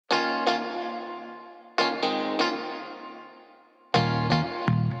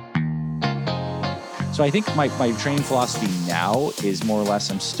So I think my training philosophy now is more or less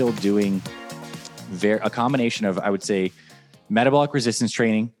I'm still doing a combination of, I would say, metabolic resistance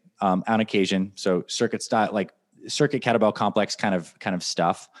training on occasion. So circuit style, like circuit kettlebell complex kind of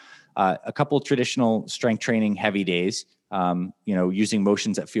stuff. A couple of traditional strength training heavy days, using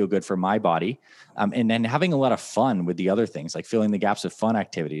motions that feel good for my body. And then having a lot of fun with the other things, like filling the gaps with fun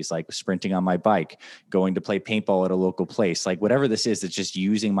activities, like sprinting on my bike, going to play paintball at a local place, like whatever this is, that's just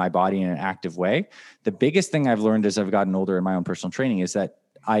using my body in an active way. The biggest thing I've learned as I've gotten older in my own personal training is that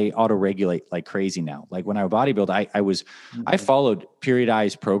I auto-regulate like crazy now. Like when I bodybuild, I followed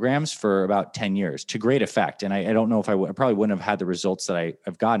periodized programs for about 10 years to great effect. And I don't know if I probably wouldn't have had the results that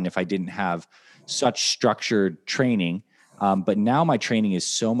I've gotten if I didn't have such structured training. But now my training is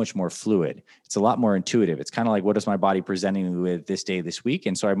so much more fluid. It's a lot more intuitive. It's kind of like, what is my body presenting me with this day, this week?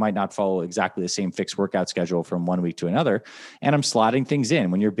 And so I might not follow exactly the same fixed workout schedule from one week to another. And I'm slotting things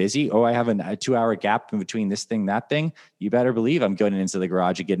in. When you're busy, I have a 2-hour gap in between this thing, that thing. You better believe I'm going into the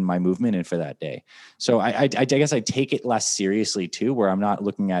garage and getting my movement in for that day. So I guess I take it less seriously too, where I'm not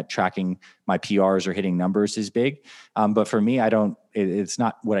looking at tracking my PRs or hitting numbers as big. But for me, it's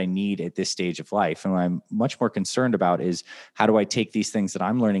not what I need at this stage of life. And what I'm much more concerned about is how do I take these things that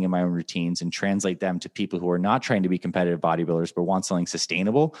I'm learning in my own routines and translate them to people who are not trying to be competitive bodybuilders, but want something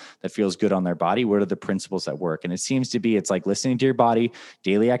sustainable that feels good on their body? What are the principles that work? And it seems to be, it's like listening to your body,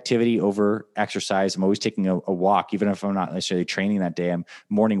 daily activity over exercise. I'm always taking a walk, even if I'm not necessarily training that day. I'm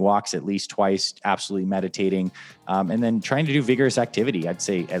morning walks at least twice, absolutely meditating, and then trying to do vigorous activity. I'd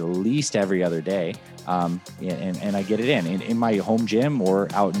say at least every other day. And I get it in my home gym or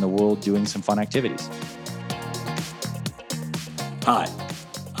out in the world doing some fun activities. Hi,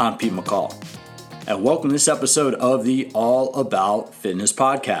 I'm Pete McCall, and welcome to this episode of the All About Fitness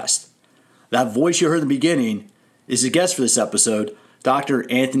podcast. That voice you heard in the beginning is the guest for this episode, Dr.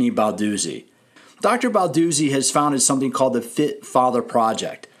 Anthony Balduzzi. Dr. Balduzzi has founded something called the Fit Father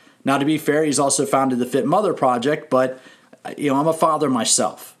Project. Now, to be fair, he's also founded the Fit Mother Project, but I'm a father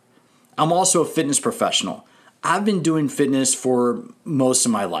myself. I'm also a fitness professional. I've been doing fitness for most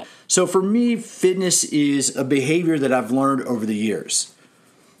of my life. So for me, fitness is a behavior that I've learned over the years.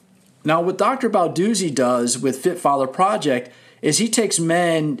 Now, what Dr. Balduzzi does with Fit Father Project is he takes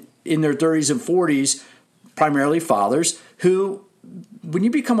men in their 30s and 40s, primarily fathers, who, when you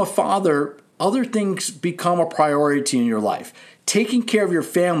become a father, other things become a priority in your life. Taking care of your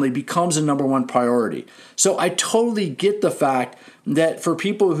family becomes a number one priority. So I totally get the fact that for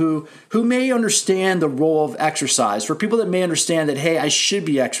people who may understand the role of exercise, for people that may understand that, hey, I should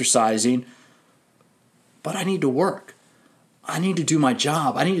be exercising, but I need to work. I need to do my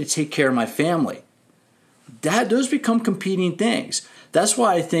job. I need to take care of my family. Those become competing things. That's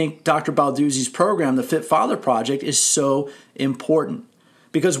why I think Dr. Balduzzi's program, the Fit Father Project, is so important.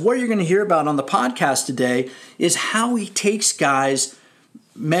 Because what you're going to hear about on the podcast today is how he takes guys,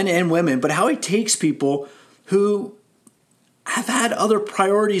 men and women, but how he takes people who have had other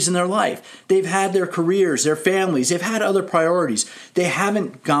priorities in their life. They've had their careers, their families. They've had other priorities. They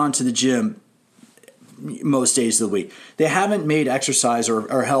haven't gone to the gym most days of the week. They haven't made exercise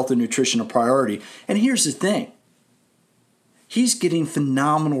or health and nutrition a priority. And here's the thing. He's getting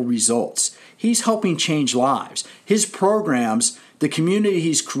phenomenal results. He's helping change lives. His programs, the community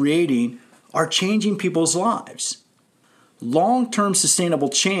he's creating, are changing people's lives. Long-term sustainable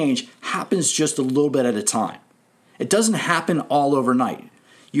change happens just a little bit at a time. It doesn't happen all overnight.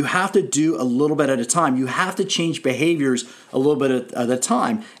 You have to do a little bit at a time. You have to change behaviors a little bit at a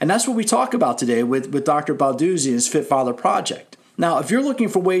time. And that's what we talk about today with Dr. Balduzzi and his Fit Father Project. Now, if you're looking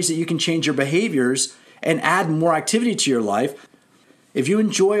for ways that you can change your behaviors and add more activity to your life, if you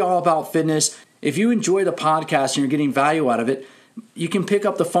enjoy All About Fitness, if you enjoy the podcast and you're getting value out of it, you can pick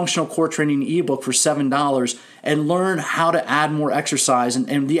up the Functional Core Training ebook for $7 and learn how to add more exercise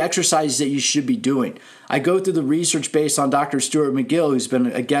and the exercises that you should be doing. I go through the research based on Dr. Stuart McGill, who's been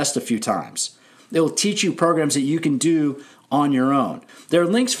a guest a few times. It will teach you programs that you can do on your own. There are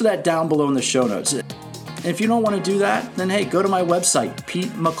links for that down below in the show notes. And if you don't want to do that, then hey, go to my website,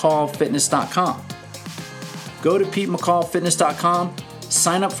 PeteMcCallFitness.com. Go to PeteMcCallFitness.com.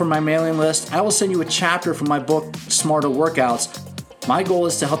 Sign up for my mailing list. I will send you a chapter from my book, Smarter Workouts. My goal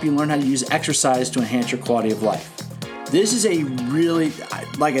is to help you learn how to use exercise to enhance your quality of life. This is a really,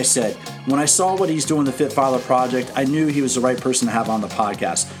 like I said, when I saw what he's doing, the Fit Father Project, I knew he was the right person to have on the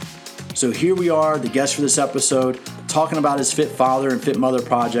podcast. So here we are, the guest for this episode, talking about his Fit Father and Fit Mother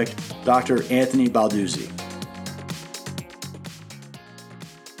Project, Dr. Anthony Balduzzi.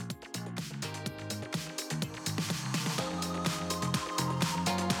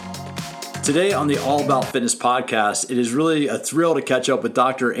 Today on the All About Fitness podcast, it is really a thrill to catch up with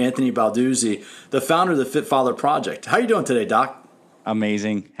Dr. Anthony Balduzzi, the founder of the Fit Father Project. How are you doing today, Doc?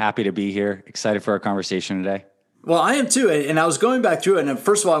 Amazing. Happy to be here. Excited for our conversation today. Well, I am too. And I was going back through it. And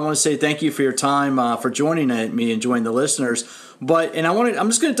first of all, I want to say thank you for your time, for joining me and joining the listeners. I'm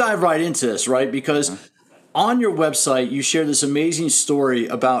just going to dive right into this, right? Because on your website, you share this amazing story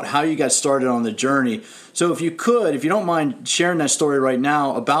about how you got started on the journey. So if you don't mind sharing that story right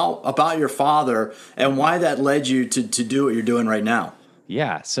now about your father and why that led you to do what you're doing right now.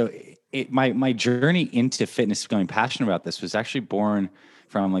 Yeah. So my journey into fitness, becoming passionate about this, was actually born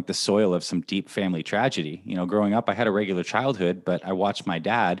from like the soil of some deep family tragedy. You know, growing up, I had a regular childhood, but I watched my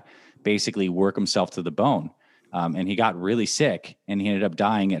dad basically work himself to the bone. And he got really sick and he ended up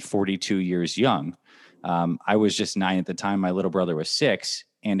dying at 42 years young. I was just 9 at the time. My little brother was 6,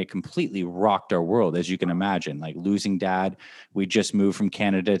 and it completely rocked our world, as you can imagine. Like losing dad, we just moved from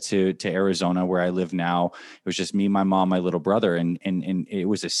Canada to Arizona, where I live now. It was just me, my mom, my little brother, and it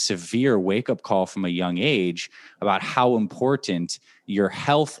was a severe wake up call from a young age about how important your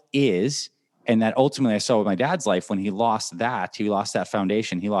health is. And that ultimately I saw with my dad's life, when he lost that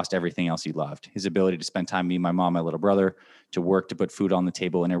foundation, he lost everything else he loved. His ability to spend time, me, my mom, my little brother, to work, to put food on the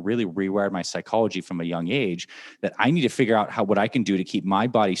table. And it really rewired my psychology from a young age that I need to figure out what I can do to keep my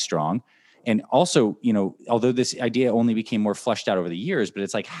body strong. And also, you know, although this idea only became more fleshed out over the years, but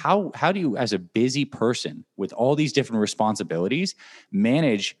it's like, how do you, as a busy person with all these different responsibilities,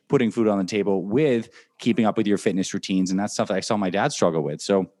 manage putting food on the table with keeping up with your fitness routines? And that's stuff that I saw my dad struggle with.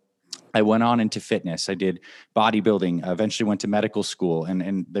 So I went on into fitness. I did bodybuilding, eventually went to medical school.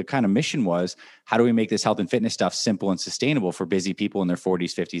 And the kind of mission was, how do we make this health and fitness stuff simple and sustainable for busy people in their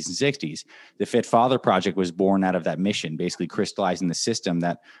 40s, 50s, and 60s? The Fit Father Project was born out of that mission, basically crystallizing the system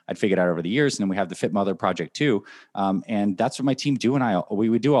that I'd figured out over the years. And then we have the Fit Mother Project too. And that's what my team we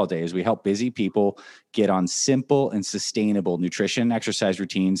would do all day, is we help busy people get on simple and sustainable nutrition, exercise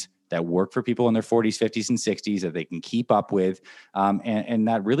routines that work for people in their 40s, 50s, and 60s that they can keep up with. And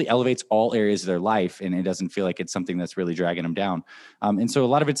that really elevates all areas of their life. And it doesn't feel like it's something that's really dragging them down. And so a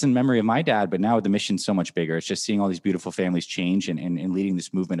lot of it's in memory of my dad, but now the mission's so much bigger. It's just seeing all these beautiful families change and leading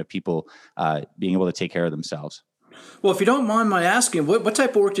this movement of people being able to take care of themselves. Well, if you don't mind my asking, what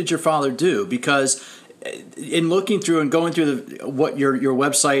type of work did your father do? Because in looking through and going through your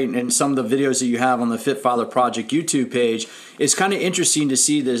website and some of the videos that you have on the Fit Father Project YouTube page, it's kind of interesting to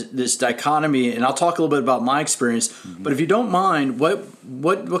see this dichotomy. And I'll talk a little bit about my experience. Mm-hmm. But if you don't mind, what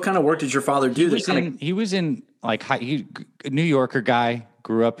kind of work did your father do? He was in a New Yorker guy.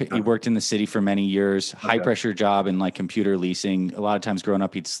 Grew up, he worked in the city for many years, high pressure job in like computer leasing. A lot of times growing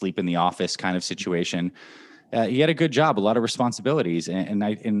up, he'd sleep in the office kind of situation. He had a good job, a lot of responsibilities.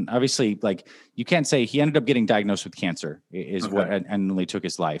 And obviously, like, you can't say he ended up getting diagnosed with cancer what ended took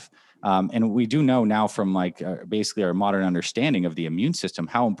his life. And we do know now from basically our modern understanding of the immune system,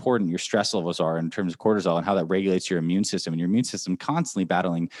 how important your stress levels are in terms of cortisol and how that regulates your immune system, and your immune system constantly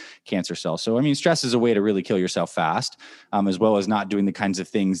battling cancer cells. So, I mean, stress is a way to really kill yourself fast, as well as not doing the kinds of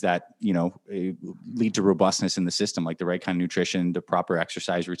things that, lead to robustness in the system, like the right kind of nutrition, the proper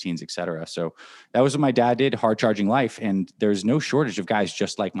exercise routines, et cetera. So that was what my dad did, hard charging life. And there's no shortage of guys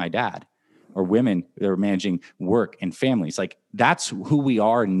just like my dad, or women that are managing work and families. Like, that's who we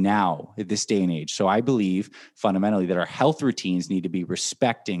are now at this day and age. So I believe fundamentally that our health routines need to be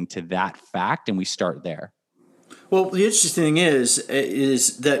respecting to that fact, and we start there. Well, the interesting thing is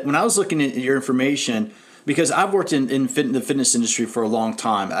that when I was looking at your information, because I've worked in the fitness industry for a long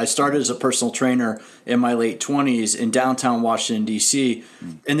time. I started as a personal trainer in my late 20s in downtown Washington, D.C.,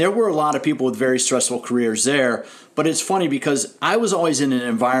 and there were a lot of people with very stressful careers there. But it's funny because I was always in an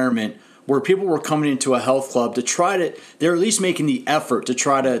environment where people were coming into a health club they're at least making the effort to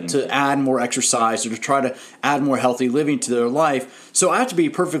try to add more exercise or to try to add more healthy living to their life. So I have to be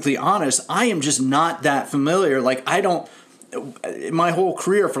perfectly honest, I am just not that familiar. Like, my whole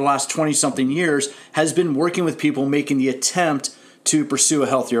career for the last 20-something years has been working with people making the attempt to pursue a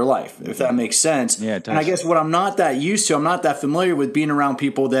healthier life, if that makes sense. Yeah, it does. And I guess what I'm not that used to, I'm not that familiar with being around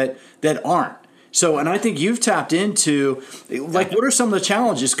people that aren't. So, and I think you've tapped into, like, what are some of the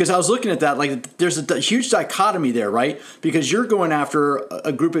challenges? Because I was looking at that, like, there's a huge dichotomy there, right? Because you're going after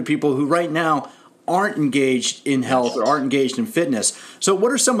a group of people who right now aren't engaged in health or aren't engaged in fitness. So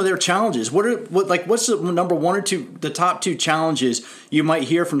what are some of their challenges? What's the number one or two, the top two challenges you might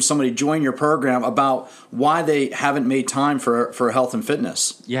hear from somebody join your program about why they haven't made time for health and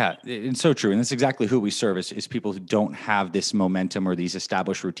fitness? Yeah, it's so true. And that's exactly who we serve is people who don't have this momentum or these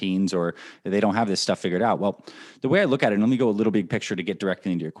established routines, or they don't have this stuff figured out. Well, the way I look at it, and let me go a little big picture to get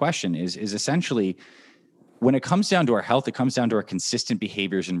directly into your question, is essentially when it comes down to our health, it comes down to our consistent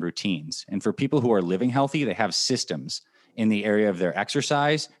behaviors and routines. And for people who are living healthy, they have systems in the area of their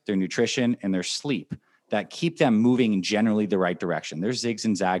exercise, their nutrition, and their sleep that keep them moving in generally the right direction. There's zigs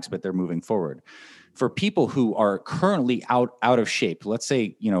and zags, but they're moving forward. For people who are currently out of shape, let's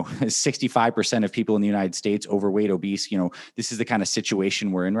say, 65% of people in the United States overweight, obese, this is the kind of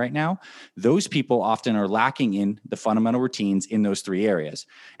situation we're in right now. Those people often are lacking in the fundamental routines in those three areas.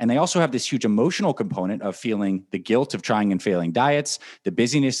 And they also have this huge emotional component of feeling the guilt of trying and failing diets, the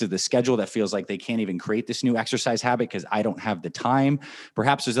busyness of the schedule that feels like they can't even create this new exercise habit because I don't have the time.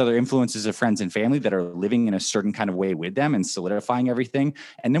 Perhaps there's other influences of friends and family that are living in a certain kind of way with them and solidifying everything.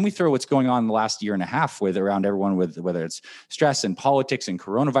 And then we throw what's going on in the last year and a half with around everyone, with whether it's stress and politics and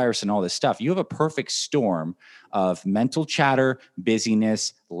coronavirus and all this stuff. You have a perfect storm of mental chatter,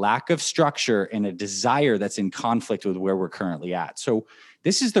 busyness, lack of structure, and a desire that's in conflict with where we're currently at. So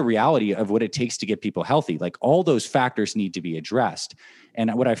this is the reality of what it takes to get people healthy. Like, all those factors need to be addressed.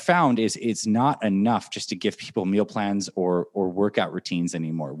 And what I found is it's not enough just to give people meal plans or workout routines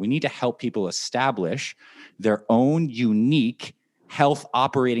anymore. We need to help people establish their own unique health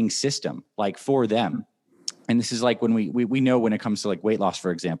operating system, like for them. And this is like when we know when it comes to like weight loss,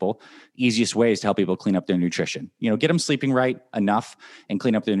 for example, easiest way is to help people clean up their nutrition. Get them sleeping right enough and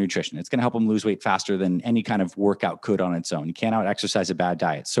clean up their nutrition. It's going to help them lose weight faster than any kind of workout could on its own. You can't out exercise a bad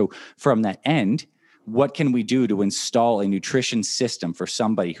diet. So from that end, what can we do to install a nutrition system for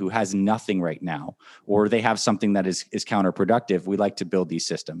somebody who has nothing right now, or they have something that is counterproductive? We like to build these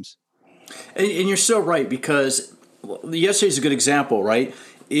systems. And you're so right, because yesterday's a good example, right?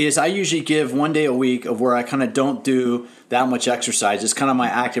 Is I usually give 1 day a week of where I kind of don't do that much exercise. It's kind of my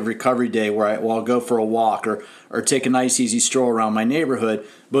active recovery day where I'll go for a walk or take a nice easy stroll around my neighborhood.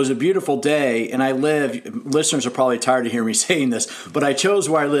 But it was a beautiful day, and listeners are probably tired of hearing me saying this, but I chose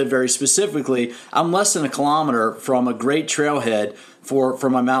where I live very specifically. I'm less than a kilometer from a great trailhead for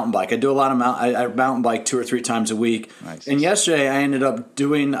my mountain bike. I do a lot of I mountain bike 2 or 3 times a week. Nice. And yesterday I ended up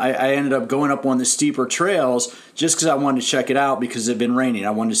going up one of the steeper trails just because I wanted to check it out, because it had been raining.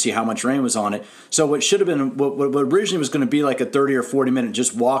 I wanted to see how much rain was on it. So what should have been what originally was going to be like a 30 or 40 minute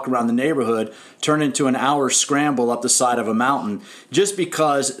just walk around the neighborhood turned into an hour scramble up the side of a mountain, just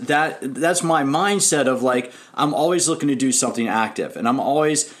because that's my mindset of like, I'm always looking to do something active, and I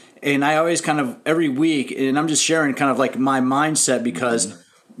always kind of every week, and I'm just sharing kind of like my mindset, because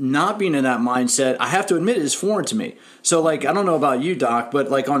not being in that mindset, I have to admit, it is foreign to me. So like, I don't know about you, Doc,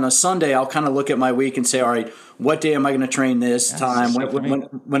 but like on a Sunday, I'll kind of look at my week and say, all right, what day am I going to train this time?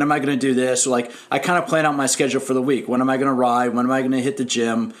 When am I going to do this? Like, I kind of plan out my schedule for the week. When am I going to ride? When am I going to hit the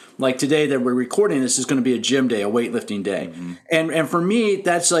gym? Like today that we're recording this is going to be a gym day, a weightlifting day. Mm-hmm. And for me,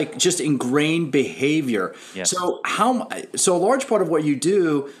 that's like just ingrained behavior. Yes. So a large part of what you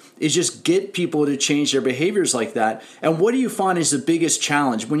do is just get people to change their behaviors like that. And what do you find is the biggest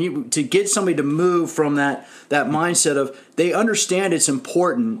challenge to get somebody to move from that mindset of they understand it's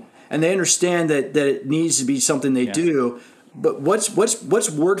important and they understand that it needs to be something they do, but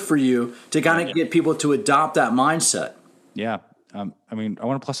what's worked for you to kind of get people to adopt that mindset? Yeah. I want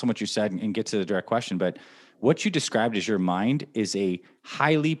to plus on what you said and get to the direct question, but what you described as your mind is a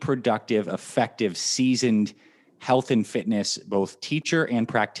highly productive, effective, seasoned health and fitness, both teacher and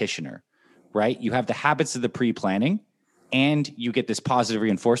practitioner, right? You have the habits of the pre-planning, and you get this positive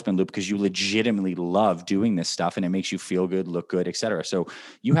reinforcement loop because you legitimately love doing this stuff and it makes you feel good, look good, et cetera. So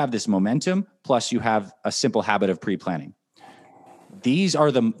you have this momentum, plus you have a simple habit of pre-planning. These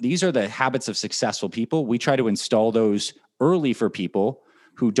are the habits of successful people. We try to install those early for people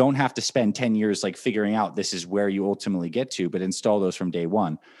who don't have to spend 10 years like figuring out this is where you ultimately get to, but install those from day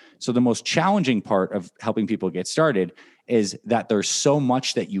one. So the most challenging part of helping people get started is that there's so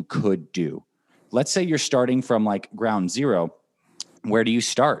much that you could do. Let's say you're starting from like ground zero. Where do you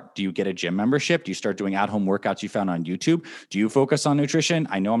start? Do you get a gym membership? Do you start doing at-home workouts you found on YouTube? Do you focus on nutrition?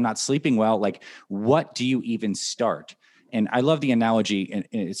 I know I'm not sleeping well. Like, what do you even start? And I love the analogy, and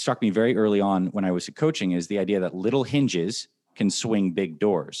it struck me very early on when I was coaching, is the idea that little hinges can swing big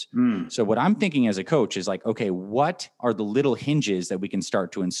doors. So what I'm thinking as a coach is like, okay, what are the little hinges that we can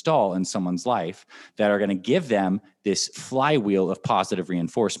start to install in someone's life that are going to give them this flywheel of positive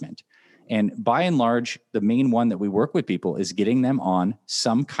reinforcement? And by and large, the main one that we work with people is getting them on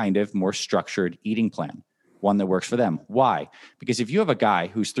some kind of more structured eating plan, one that works for them. Why? Because if you have a guy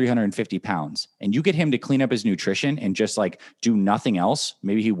who's 350 pounds and you get him to clean up his nutrition and just like do nothing else,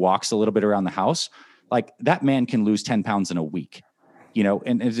 maybe he walks a little bit around the house, like that man can lose 10 pounds in a week,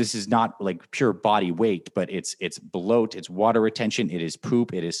 and this is not like pure body weight, but it's bloat, it's water retention, it is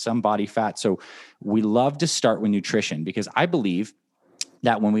poop, it is some body fat. So we love to start with nutrition because I believe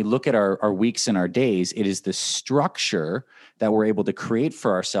that when we look at our weeks and our days, it is the structure that we're able to create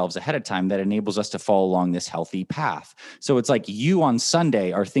for ourselves ahead of time that enables us to follow along this healthy path. So it's like you on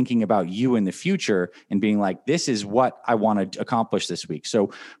Sunday are thinking about you in the future and being like, this is what I want to accomplish this week.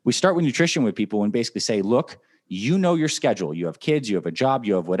 So we start with nutrition with people and basically say, look, you know your schedule. You have kids, you have a job,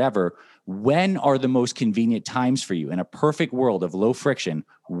 you have whatever. When are the most convenient times for you? In a perfect world of low friction,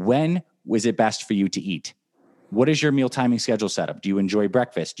 when was it best for you to eat? What is your meal timing schedule setup? Do you enjoy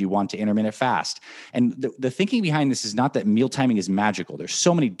breakfast? Do you want to intermittent fast? And the thinking behind this is not that meal timing is magical. There's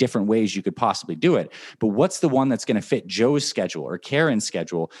so many different ways you could possibly do it, but what's the one that's going to fit Joe's schedule or Karen's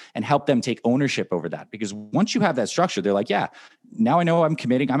schedule and help them take ownership over that? Because once you have that structure, they're like, yeah, now I know I'm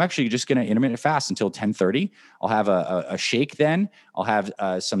committing. I'm actually just going to intermittent fast until 10:30. I'll have a shake then. I'll have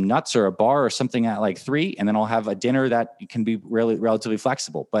some nuts or a bar or something at like 3, and then I'll have a dinner that can be really relatively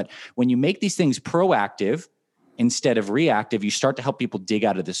flexible. But when you make these things proactive, instead of reactive, you start to help people dig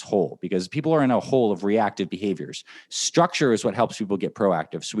out of this hole because people are in a hole of reactive behaviors. Structure is what helps people get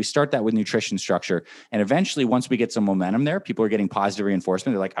proactive. So we start that with nutrition structure. And eventually, once we get some momentum there, people are getting positive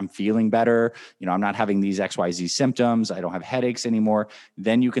reinforcement. They're like, I'm feeling better. I'm not having these XYZ symptoms. I don't have headaches anymore.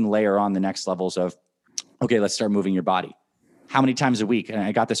 Then you can layer on the next levels of, okay, let's start moving your body. How many times a week? And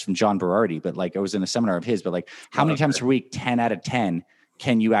I got this from John Berardi, but like I was in a seminar of his, but like how many times per week, 10 out of 10,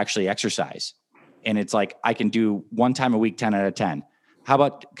 can you actually exercise? And it's like, I can do 1 time a week, 10 out of 10. How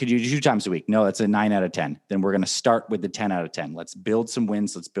about, could you do 2 times a week? No, that's a 9 out of 10. Then we're going to start with the 10 out of 10. Let's build some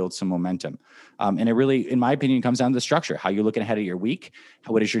wins. Let's build some momentum. And it really, in my opinion, comes down to the structure. How you're looking ahead of your week.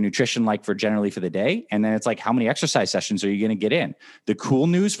 What is your nutrition like generally for the day? And then it's like, how many exercise sessions are you going to get in? The cool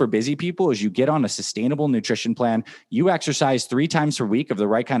news for busy people is you get on a sustainable nutrition plan. You exercise 3 times per week of the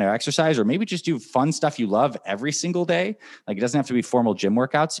right kind of exercise, or maybe just do fun stuff you love every single day. Like it doesn't have to be formal gym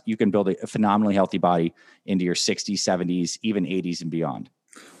workouts. You can build a phenomenally healthy body into your 60s, 70s, even 80s and beyond.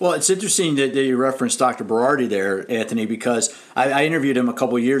 Well, it's interesting that you referenced Dr. Berardi there, Anthony, because I interviewed him a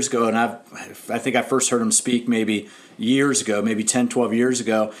couple of years ago, and I think I first heard him speak maybe years ago, maybe 10, 12 years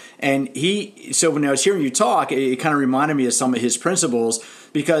ago. And so when I was hearing you talk, it kind of reminded me of some of his principles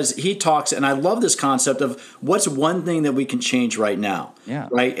because he talks, and I love this concept of what's one thing that we can change right now. Yeah.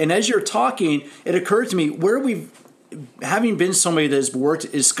 Right. And as you're talking, it occurred to me having been somebody that has worked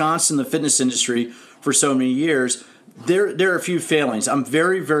ensconced in the fitness industry for so many years, there are a few failings. I'm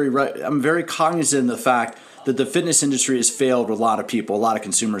very cognizant of the fact that the fitness industry has failed with a lot of people, a lot of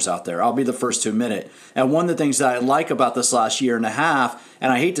consumers out there. I'll be the first to admit it. And one of the things that I like about this last year and a half,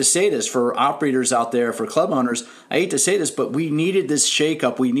 and I hate to say this for operators out there, for club owners, I hate to say this, but we needed this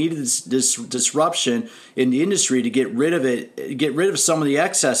shakeup. We needed this disruption in the industry to get rid of it, get rid of some of the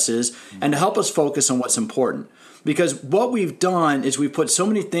excesses, and to help us focus on what's important. Because what we've done is we've put so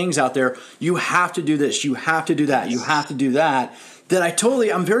many things out there. You have to do this. You have to do that. You have to do that. That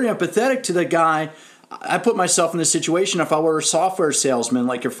I'm very empathetic to the guy. I put myself in this situation. If I were a software salesman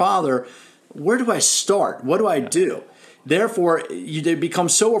like your father, where do I start? What do I do? Therefore, it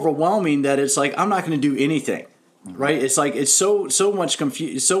becomes so overwhelming that it's like, I'm not going to do anything. Right? It's like it's so much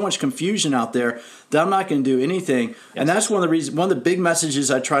confusion out there that I'm not going to do anything. Yes. And that's one of the reasons. One of the big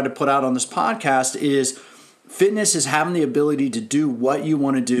messages I try to put out on this podcast is fitness is having the ability to do what you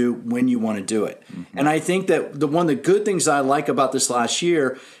want to do when you want to do it. Mm-hmm. And I think that one of the good things I like about this last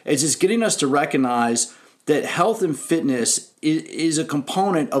year is just getting us to recognize that health and fitness is a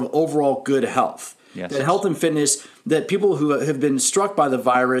component of overall good health. Yes. That health and fitness, that people who have been struck by the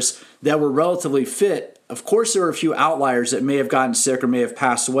virus that were relatively fit, of course there are a few outliers that may have gotten sick or may have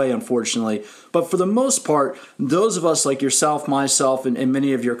passed away, unfortunately. But for the most part, those of us like yourself, myself, and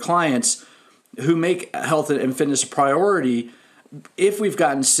many of your clients who make health and fitness a priority, if we've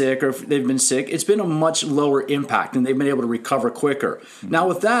gotten sick or if they've been sick, it's been a much lower impact and they've been able to recover quicker. Mm-hmm. Now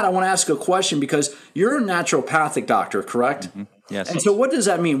with that, I want to ask a question because you're a naturopathic doctor, correct? Mm-hmm. Yes. And so what does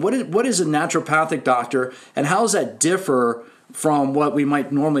that mean? What is a naturopathic doctor and how does that differ from what we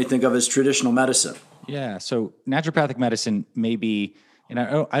might normally think of as traditional medicine? Yeah. So naturopathic medicine may be, and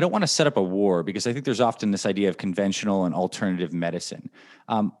I don't want to set up a war because I think there's often this idea of conventional and alternative medicine.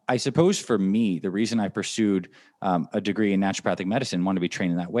 I suppose for me, the reason I pursued a degree in naturopathic medicine, wanted to be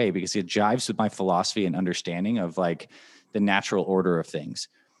trained in that way, because it jives with my philosophy and understanding of like the natural order of things.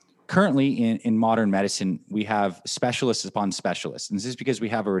 Currently in modern medicine, we have specialists upon specialists. And this is because we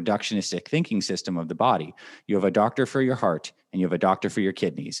have a reductionistic thinking system of the body. You have a doctor for your heart and you have a doctor for your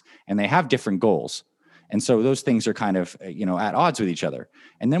kidneys, and they have different goals. And so those things are kind of, at odds with each other.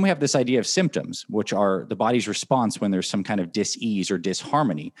 And then we have this idea of symptoms, which are the body's response when there's some kind of dis-ease or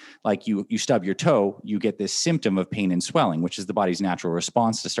disharmony. Like you stub your toe, you get this symptom of pain and swelling, which is the body's natural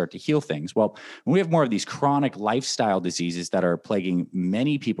response to start to heal things. Well, when we have more of these chronic lifestyle diseases that are plaguing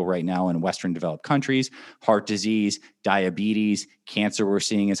many people right now in Western developed countries, heart disease, diabetes, cancer we're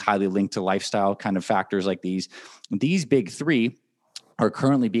seeing is highly linked to lifestyle kind of factors like these. These big three are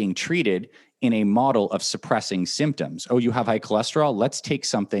currently being treated in a model of suppressing symptoms. Oh, you have high cholesterol? Let's take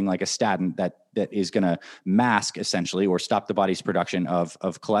something like a statin that is going to mask essentially or stop the body's production of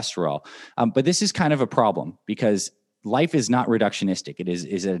cholesterol. But this is kind of a problem because life is not reductionistic. It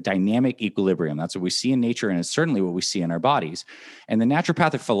is a dynamic equilibrium. That's what we see in nature, and it's certainly what we see in our bodies. And the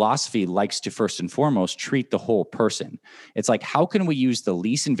naturopathic philosophy likes to first and foremost treat the whole person. It's like, how can we use the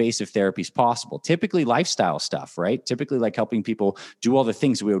least invasive therapies possible? Typically lifestyle stuff, right? Typically like helping people do all the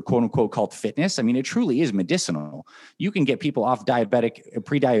things we would quote unquote call fitness. I mean, it truly is medicinal. You can get people off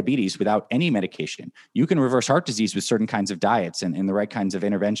pre-diabetes without any medication. You can reverse heart disease with certain kinds of diets and the right kinds of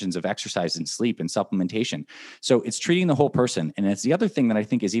interventions of exercise and sleep and supplementation. So it's treating the whole person. And it's the other thing that I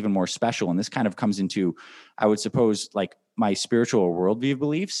think is even more special. And this kind of comes into, I would suppose, like my spiritual worldview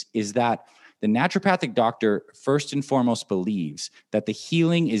beliefs, is that the naturopathic doctor first and foremost believes that the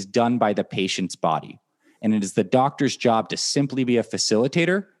healing is done by the patient's body. And it is the doctor's job to simply be a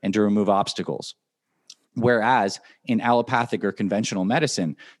facilitator and to remove obstacles. Whereas in allopathic or conventional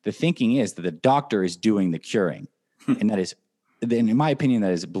medicine, the thinking is that the doctor is doing the curing. And that is, in my opinion,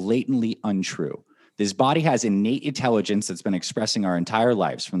 that is blatantly untrue. This body has innate intelligence that's been expressing our entire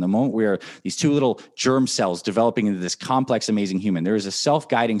lives from the moment we are these two little germ cells developing into this complex, amazing human. There is a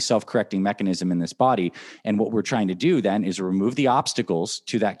self-guiding, self-correcting mechanism in this body. And what we're trying to do then is remove the obstacles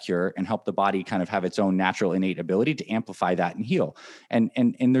to that cure and help the body kind of have its own natural innate ability to amplify that and heal. And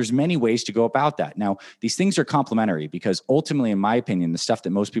there's many ways to go about that. Now, these things are complementary because ultimately, in my opinion, the stuff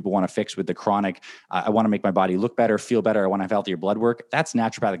that most people want to fix with the chronic, I want to make my body look better, feel better, I want to have healthier blood work, that's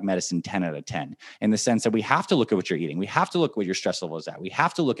naturopathic medicine 10 out of 10. In the sense that we have to look at what you're eating. We have to look at what your stress level is at. We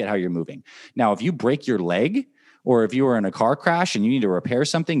have to look at how you're moving. Now, if you break your leg or if you were in a car crash and you need to repair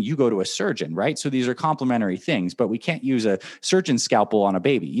something, you go to a surgeon, right? So these are complementary things, but we can't use a surgeon's scalpel on a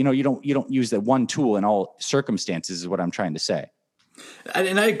baby. You don't use the one tool in all circumstances is what I'm trying to say.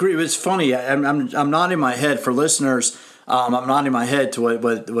 And I agree. It's funny. I'm nodding my head for listeners. I'm nodding my head to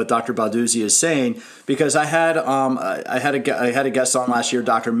what Dr. Balduzzi is saying because I had a guest on last year,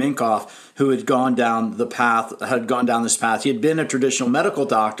 Dr. Minkoff, who had gone down this path. He had been a traditional medical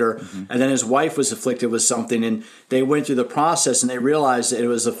doctor, and then his wife was afflicted with something, and they went through the process, and they realized that it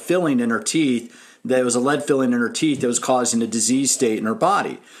was a filling in her teeth. That it was a lead filling in her teeth that was causing a disease state in her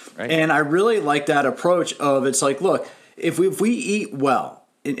body. Right. And I really like that approach of it's like, look, if we eat well.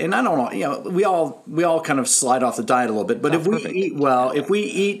 And I don't know, we all kind of slide off the diet a little bit, but if we eat well, if we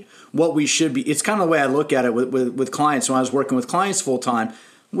eat what we should be, it's kind of the way I look at it with clients. When I was working with clients full time,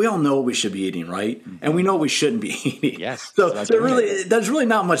 we all know what we should be eating, right? Mm-hmm. And we know what we shouldn't be eating. Yes. So there's really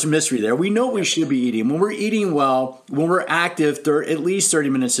not much mystery there. We know what we should be eating. When we're eating well, when we're active, at least 30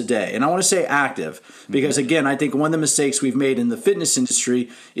 minutes a day. And I want to say active because, again, I think one of the mistakes we've made in the fitness industry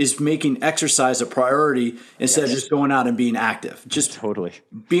is making exercise a priority instead of just going out and being active. Just totally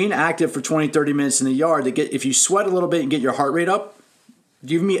being active for 20, 30 minutes in the yard. If you sweat a little bit and get your heart rate up,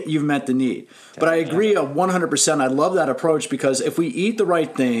 you've met the need. But I agree 100%. I love that approach because if we eat the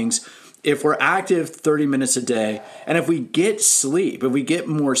right things, if we're active 30 minutes a day, and if we get sleep, if we get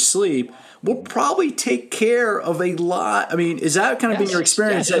more sleep, we'll probably take care of a lot. I mean, is that kind of been your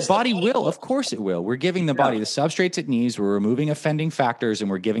experience? Yes, the body will. Of course it will. We're giving the body the substrates it needs. We're removing offending factors, and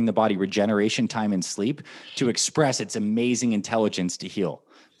we're giving the body regeneration time and sleep to express its amazing intelligence to heal.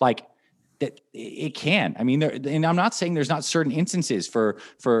 Like, that it can. I mean, and I'm not saying there's not certain instances for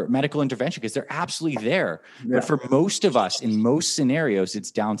medical intervention because they're absolutely there. Yeah. But for most of us, in most scenarios, it's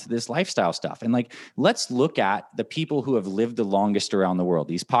down to this lifestyle stuff. And like, let's look at the people who have lived the longest around the world,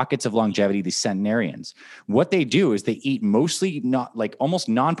 these pockets of longevity, these centenarians. What they do is they eat mostly almost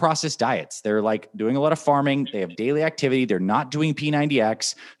non-processed diets. They're like doing a lot of farming. They have daily activity. They're not doing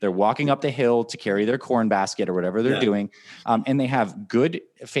P90X. They're walking up the hill to carry their corn basket or whatever they're doing. And they have good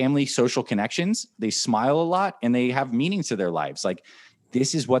family social connections. They smile a lot and they have meaning to their lives. Like,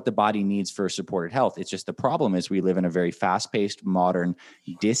 this is what the body needs for supported health. It's just the problem is we live in a very fast-paced, modern,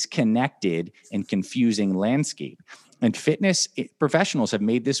 disconnected, and confusing landscape. And fitness professionals have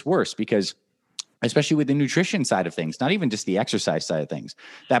made this worse because, especially with the nutrition side of things, not even just the exercise side of things,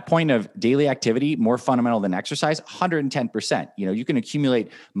 that point of daily activity, more fundamental than exercise, 110%. You can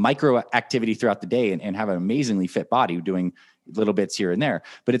accumulate micro activity throughout the day and have an amazingly fit body doing little bits here and there.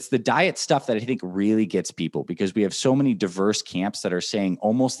 But it's the diet stuff that I think really gets people, because we have so many diverse camps that are saying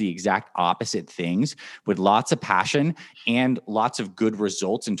almost the exact opposite things with lots of passion and lots of good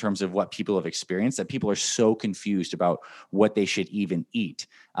results in terms of what people have experienced, that people are so confused about what they should even eat.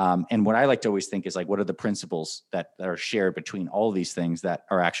 And what I like to always think is like, what are the principles that are shared between all of these things that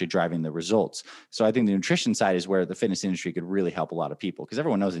are actually driving the results? So I think the nutrition side is where the fitness industry could really help a lot of people, because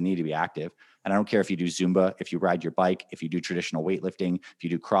everyone knows they need to be active. And I don't care if you do Zumba, if you ride your bike, if you do traditional weightlifting, if you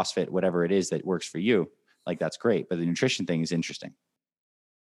do CrossFit, whatever it is that works for you, like that's great. But the nutrition thing is interesting.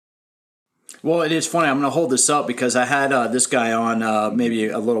 Well, it is funny. I'm going to hold this up because I had this guy on maybe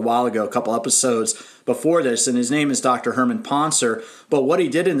a little while ago, a couple episodes before this, and his name is Dr. Herman Poncer. But what he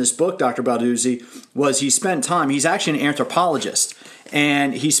did in this book, Dr. Balduzzi, was he spent time. He's actually an anthropologist,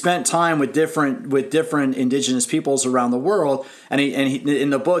 and he spent time with different indigenous peoples around the world. And he in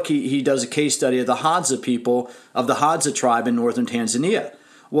the book he does a case study of the Hadza people of the Hadza tribe in northern Tanzania.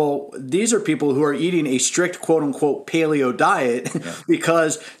 Well, these are people who are eating a strict quote-unquote paleo diet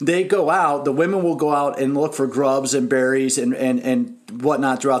because they go out, the women will go out and look for grubs and berries and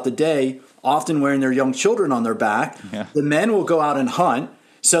whatnot throughout the day, often wearing their young children on their back. Yeah. The men will go out and hunt.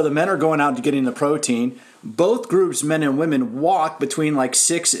 So the men are going out to getting the protein. Both groups, men and women, walk between like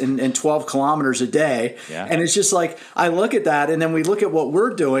 6 and 12 kilometers a day. Yeah. And it's just like, I look at that, and then we look at what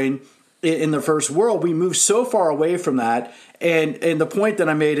we're doing in the first world. We move so far away from that. And the point that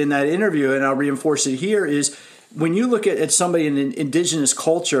I made in that interview, and I'll reinforce it here, is when you look at somebody in an indigenous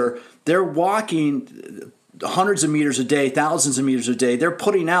culture, they're walking hundreds of meters a day, thousands of meters a day. They're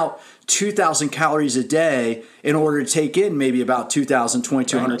putting out 2,000 calories a day in order to take in maybe about 2,000,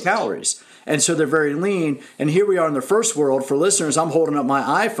 2,200 calories. And so they're very lean. And here we are in the first world. For listeners, I'm holding up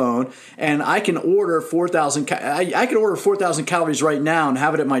my iPhone, and I can order 4,000. I can order 4,000 calories right now and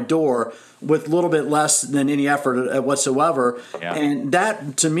have it at my door with a little bit less than any effort whatsoever. Yeah. And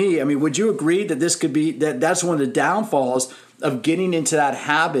that, to me, I mean, would you agree that this could be that's one of the downfalls of getting into that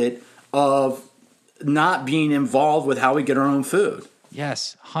habit of not being involved with how we get our own food?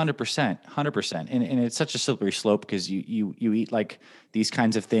 Yes, 100%, 100%. And it's such a slippery slope, because you eat like these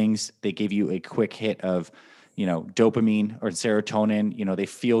kinds of things. They give you a quick hit of, dopamine or serotonin. They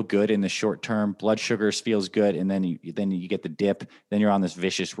feel good in the short term. Blood sugars feels good, and then you get the dip. Then you're on this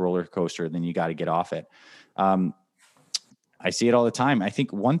vicious roller coaster. Then you got to get off it. I see it all the time. I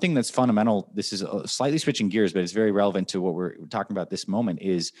think one thing that's fundamental. This is slightly switching gears, but it's very relevant to what we're talking about this moment.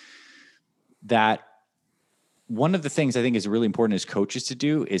 Is that one of the things I think is really important as coaches to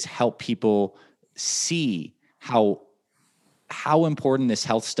do is help people see how important this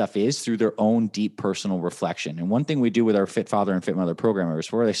health stuff is through their own deep personal reflection. And one thing we do with our Fit Father and Fit Mother programmers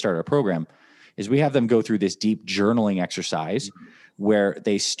before they start our program is we have them go through this deep journaling exercise where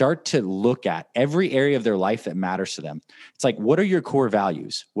they start to look at every area of their life that matters to them. It's like, what are your core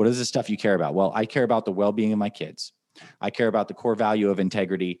values? What is the stuff you care about? Well, I care about the well-being of my kids. I care about the core value of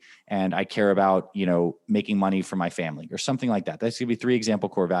integrity, and I care about, making money for my family, or something like that. That's going to be 3 example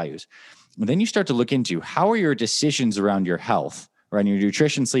core values. And then you start to look into how are your decisions around your health, around your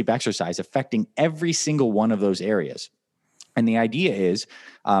nutrition, sleep, exercise, affecting every single one of those areas. And the idea is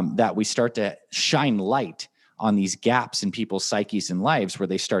that we start to shine light on these gaps in people's psyches and lives, where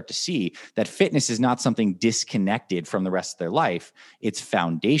they start to see that fitness is not something disconnected from the rest of their life. It's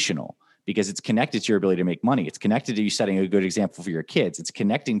foundational, because it's connected to your ability to make money. It's connected to you setting a good example for your kids. It's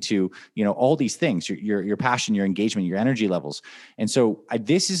connecting to, all these things, your passion, your engagement, your energy levels. And so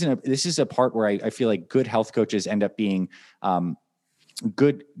this is a part where I feel like good health coaches end up being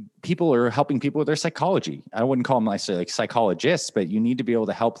good people, or helping people with their psychology. I wouldn't call them necessarily like psychologists, but you need to be able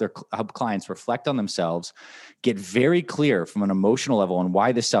to help clients reflect on themselves, get very clear from an emotional level on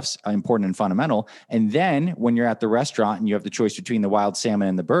why this stuff's important and fundamental. And then when you're at the restaurant and you have the choice between the wild salmon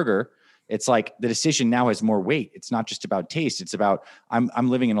and the burger, it's like the decision now has more weight. It's not just about taste. It's about, I'm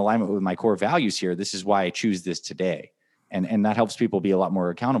living in alignment with my core values here. This is why I choose this today. And that helps people be a lot more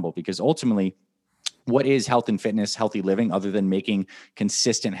accountable, because ultimately, what is health and fitness, healthy living, other than making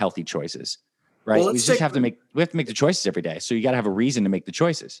consistent, healthy choices, right? Well, we have to make the choices every day. So you got to have a reason to make the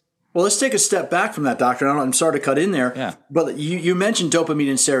choices. Well, let's take a step back from that, Doctor. I'm sorry to cut in there, but you mentioned dopamine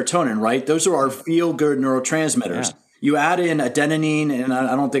and serotonin, right? Those are our feel-good neurotransmitters. Yeah. You add in adenine, and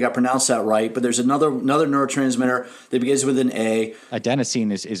I don't think I pronounced that right, but there's another neurotransmitter that begins with an A.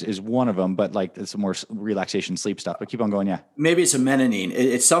 Adenosine is one of them, but like it's more relaxation, sleep stuff. But keep on going, yeah. Maybe it's a meninine.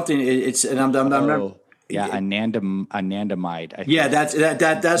 It's something. Yeah, anandamide. Yeah, that's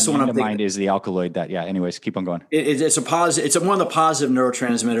the one I'm thinking. Anandamide is the alkaloid that. Yeah. Anyways, keep on going. It's a positive. It's one of the positive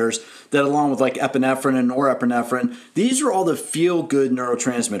neurotransmitters that, along with like epinephrine and norepinephrine, these are all the feel-good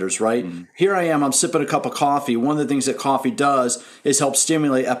neurotransmitters, right? Here I am. I'm sipping a cup of coffee. One of the things that coffee does is help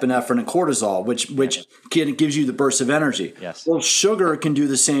stimulate epinephrine and cortisol, which gives you the burst of energy. Yes. Well, sugar can do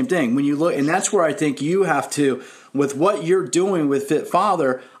the same thing. When you look, and that's where I think you have to, with what you're doing with Fit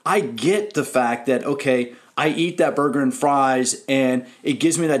Father, I get the fact that, okay, I eat that burger and fries and it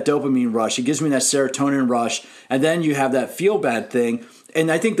gives me that dopamine rush. It gives me that serotonin rush. And then you have that feel bad thing.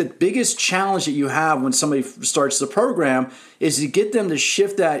 And I think the biggest challenge that you have when somebody starts the program is to get them to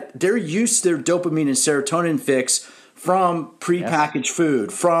shift that. They're used to their dopamine and serotonin fix from prepackaged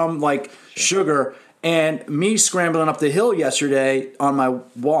food, from like sugar. And me scrambling up the hill yesterday on my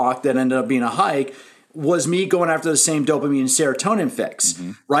walk that ended up being a hike was me going after the same dopamine and serotonin fix,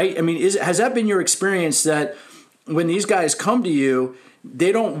 right? I mean, has that been your experience that when these guys come to you,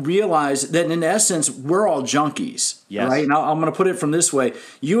 they don't realize that in essence, we're all junkies, right? And I'm going to put it from this way.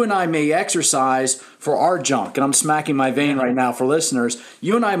 You and I may exercise for our junk, and I'm smacking my vein right now for listeners.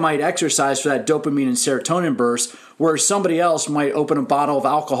 You and I might exercise for that dopamine and serotonin burst, where somebody else might open a bottle of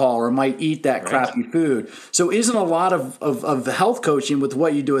alcohol or might eat that crappy food. So isn't a lot of health coaching with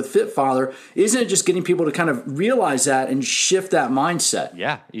what you do with Fit Father, isn't it just getting people to kind of realize that and shift that mindset?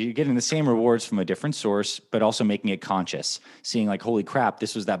 Yeah, you're getting the same rewards from a different source, but also making it conscious, seeing like, holy crap,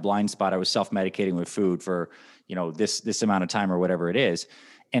 this was that blind spot. I was self-medicating with food for, this amount of time or whatever it is.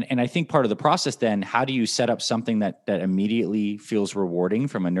 And I think part of the process then, how do you set up something that immediately feels rewarding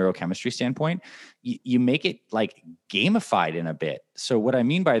from a neurochemistry standpoint? You make it like gamified in a bit. So what I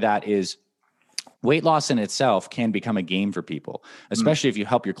mean by that is weight loss in itself can become a game for people, especially if you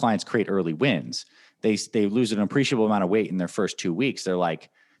help your clients create early wins. They lose an appreciable amount of weight in their first 2 weeks. They're like,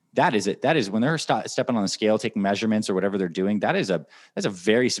 that is it. That is when they're stepping on the scale, taking measurements or whatever they're doing. That's a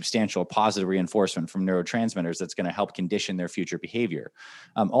very substantial positive reinforcement from neurotransmitters that's going to help condition their future behavior.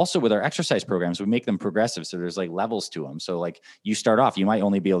 Also with our exercise programs, we make them progressive. So there's like levels to them. So like you start off, you might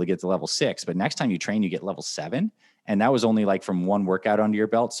only be able to get to level 6, but next time you train, you get level 7. And that was only like from one workout under your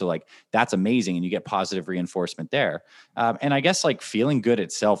belt. So like, that's amazing. And you get positive reinforcement there. And I guess like feeling good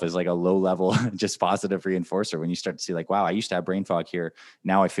itself is like a low level, just positive reinforcer when you start to see like, wow, I used to have brain fog here.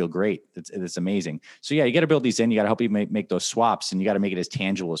 Now I feel great. It's amazing. So yeah, you got to build these in, you got to help you make those swaps, and you got to make it as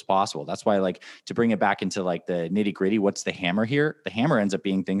tangible as possible. That's why like to bring it back into like the nitty gritty, what's the hammer here? The hammer ends up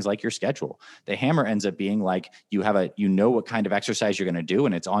being things like your schedule. The hammer ends up being like, you know what kind of exercise you're going to do,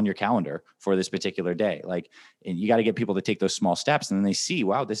 and it's on your calendar for this particular day. Like, and you got to get people to take those small steps, and then they see,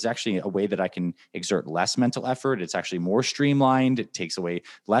 wow, this is actually a way that I can exert less mental effort. It's actually more streamlined. It takes away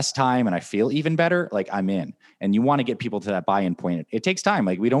less time, and I feel even better. Like I'm in. And you want to get people to that buy-in point. It takes time.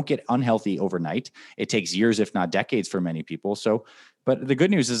 Like we don't get unhealthy overnight. It takes years, if not decades, for many people. So, but the good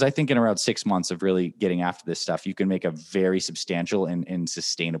news is I think in around 6 months of really getting after this stuff, you can make a very substantial and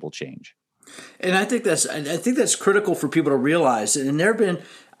sustainable change. And I think that's critical for people to realize. And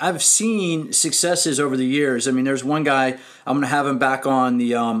I've seen successes over the years. I mean, there's one guy, I'm going to have him back on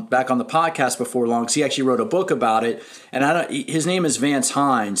the podcast before long, because he actually wrote a book about it. And his name is Vance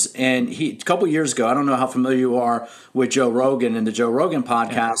Hines. And a couple years ago, I don't know how familiar you are with Joe Rogan and the Joe Rogan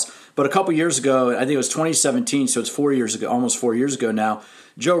podcast, but a couple years ago, I think it was 2017, so it's 4 years ago, almost 4 years ago now.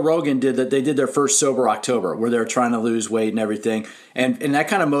 Joe Rogan did that. They did their first Sober October, where they're trying to lose weight and everything, and that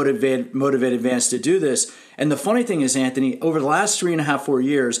kind of motivated Vance to do this. And the funny thing is, Anthony, over the last 3.5-4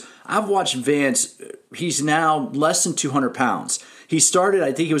 years, I've watched Vance. He's now less than 200 pounds. He started,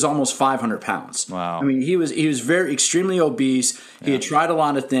 I think he was almost 500 pounds. Wow. I mean, he was very extremely obese. He had tried a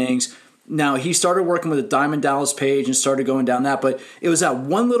lot of things. Now, he started working with a Diamond Dallas Page and started going down that, but it was that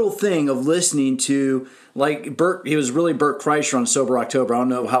one little thing of listening to, like Bert, he was really Bert Kreischer on Sober October. I don't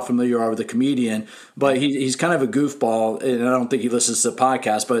know how familiar you are with the comedian, but he's kind of a goofball, and I don't think he listens to the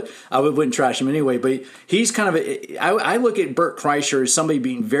podcast, but I wouldn't trash him anyway. But he's kind of I look at Bert Kreischer as somebody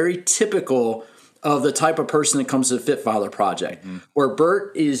being very typical of the type of person that comes to the Fit Father Project, where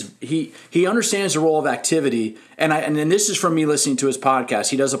Bert is, he understands the role of activity. And then this is from me listening to his podcast.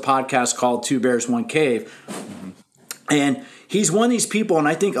 He does a podcast called Two Bears, One Cave. And he's one of these people, and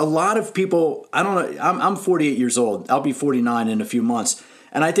I think a lot of people, I don't know, I'm 48 years old. I'll be 49 in a few months.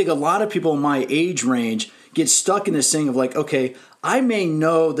 And I think a lot of people in my age range get stuck in this thing of like, okay, I may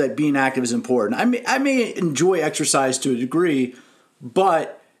know that being active is important. I may enjoy exercise to a degree,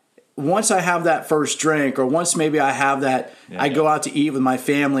 but once I have that first drink, or once maybe I have that, I go out to eat with my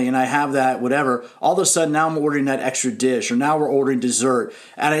family and I have that whatever, all of a sudden now I'm ordering that extra dish, or now we're ordering dessert.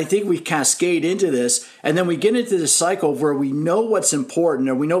 And I think we cascade into this, and then we get into this cycle where we know what's important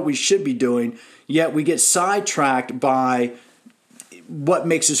or we know what we should be doing, yet we get sidetracked by what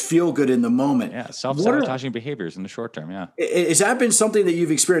makes us feel good in the moment. Yeah, self-sabotaging behaviors in the short term, yeah. Has that been something that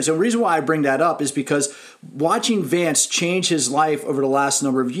you've experienced? And the reason why I bring that up is because watching Vance change his life over the last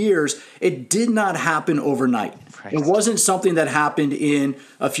number of years, it did not happen overnight. Right. It wasn't something that happened in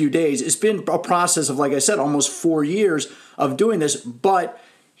a few days. It's been a process of, like I said, almost 4 years of doing this, but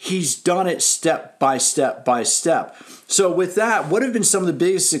he's done it step by step by step. So with that, what have been some of the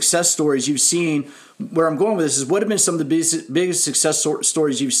biggest success stories you've seen? Where I'm going with this is, what have been some of the biggest success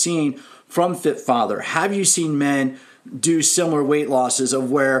stories you've seen from Fit Father? Have you seen men do similar weight losses of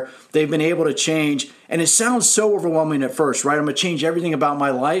where they've been able to change? And it sounds so overwhelming at first, right? I'm going to change everything about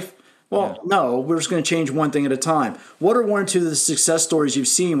my life. Well, no, we're just going to change one thing at a time. What are 1 or 2 of the success stories you've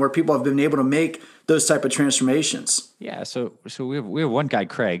seen where people have been able to make those type of transformations? Yeah, so we have one guy,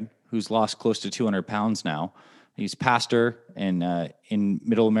 Craig, who's lost close to 200 pounds now. He's pastor in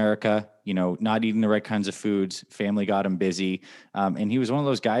Middle America, not eating the right kinds of foods. Family got him busy. And he was one of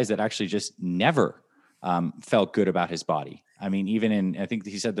those guys that actually just never felt good about his body. I mean, even I think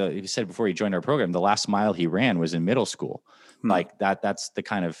he said before he joined our program, the last mile he ran was in middle school. Like that's the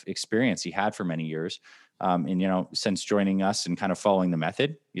kind of experience he had for many years. And since joining us and kind of following the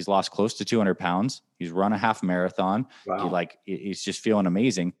method, he's lost close to 200 pounds. He's run a half marathon. Wow. He's just feeling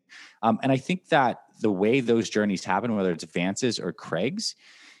amazing. And I think that the way those journeys happen, whether it's Vance's or Craig's,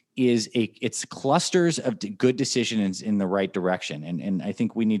 it's clusters of good decisions in the right direction. And I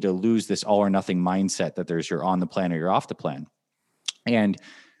think we need to lose this all or nothing mindset that you're on the plan or you're off the plan. And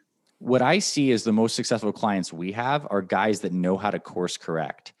what I see as the most successful clients we have are guys that know how to course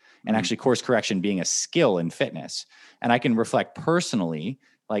correct. And actually course correction being a skill in fitness. And I can reflect personally,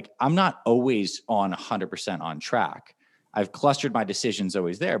 like I'm not always on 100% on track. I've clustered my decisions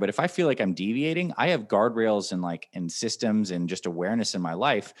always there. But if I feel like I'm deviating, I have guardrails and systems and just awareness in my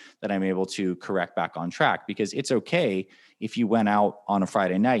life that I'm able to correct back on track. Because it's okay if you went out on a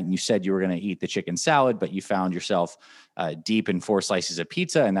Friday night and you said you were going to eat the chicken salad, but you found yourself deep in 4 slices of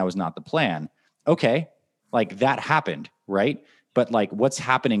pizza and that was not the plan. Okay, like that happened, right? But like, what's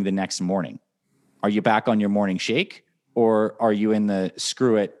happening the next morning? Are you back on your morning shake, or are you in the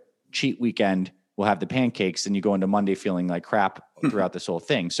screw it cheat weekend? We'll have the pancakes and you go into Monday feeling like crap throughout this whole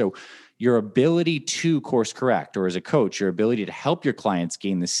thing. So your ability to course correct, or as a coach, your ability to help your clients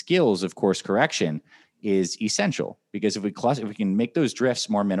gain the skills of course correction is essential, because if we can make those drifts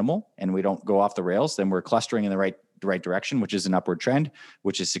more minimal and we don't go off the rails, then we're clustering in the right direction, which is an upward trend,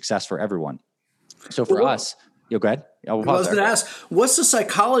 which is success for everyone. So for us, go ahead. I was going to ask, what's the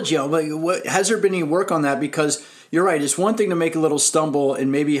psychology of it? Has there been any work on that? Because you're right. It's one thing to make a little stumble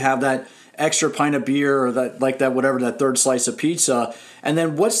and maybe have that extra pint of beer or that third slice of pizza. And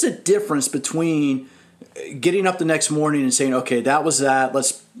then what's the difference between getting up the next morning and saying, okay, that was that.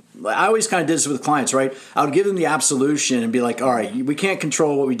 I always kind of did this with clients, right? I would give them the absolution and be like, all right, we can't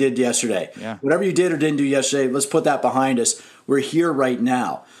control what we did yesterday. Yeah. Whatever you did or didn't do yesterday, let's put that behind us. We're here right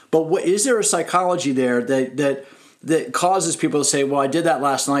now. But is there a psychology there that causes people to say, well, I did that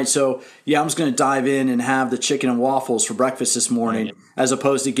last night, so yeah, I'm just going to dive in and have the chicken and waffles for breakfast this morning, as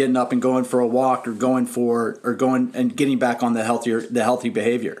opposed to getting up and going for a walk or going and getting back on the healthy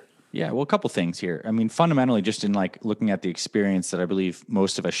behavior? Yeah, well, a couple things here. I mean, fundamentally, just in like looking at the experience that I believe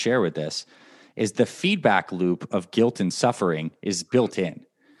most of us share with this, is the feedback loop of guilt and suffering is built in.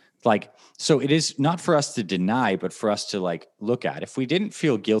 So it is not for us to deny, but for us to look at. If we didn't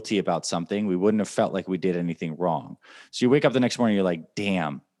feel guilty about something, we wouldn't have felt like we did anything wrong. So you wake up the next morning, you're like,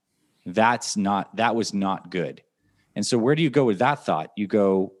 damn, that was not good. And so where do you go with that thought?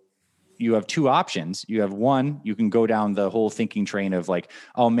 You have 2 options. You have one, you can go down the whole thinking train of like,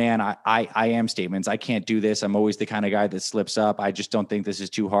 oh man, I am statements. I can't do this. I'm always the kind of guy that slips up. I just don't think this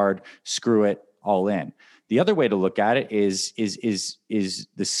is too hard. Screw it, all in. The other way to look at it is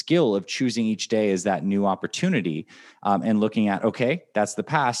the skill of choosing each day as that new opportunity, and looking at, okay, that's the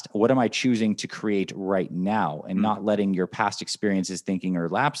past. What am I choosing to create right now, and not letting your past experiences, thinking, or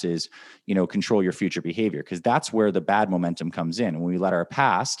lapses, control your future behavior? Because that's where the bad momentum comes in. When we let our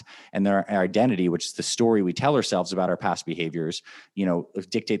past and our identity, which is the story we tell ourselves about our past behaviors,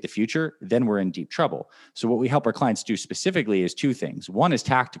 dictate the future, then we're in deep trouble. So what we help our clients do specifically is 2 things. One is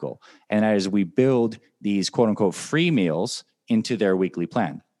tactical, and that is we build these quote unquote free meals into their weekly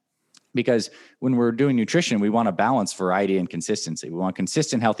plan. Because when we're doing nutrition, we want to balance variety and consistency. We want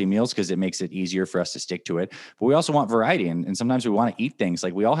consistent, healthy meals because it makes it easier for us to stick to it. But we also want variety. And sometimes we want to eat things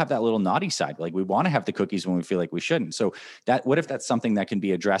like we all have that little naughty side. Like we want to have the cookies when we feel like we shouldn't. So what if that's something that can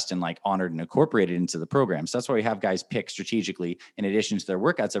be addressed and like honored and incorporated into the program? So that's why we have guys pick strategically, in addition to their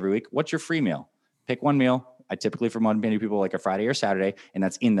workouts every week, what's your free meal? Pick one meal. I typically, for many people, like a Friday or Saturday, and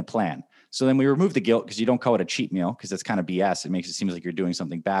that's in the plan. So then we remove the guilt because you don't call it a cheat meal because that's kind of BS. It makes it seem like you're doing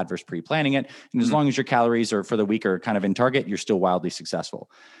something bad versus pre-planning it. And as long as your calories are for the week are kind of in target, you're still wildly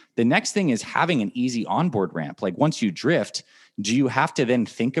successful. The next thing is having an easy onboard ramp. Like once you drift, do you have to then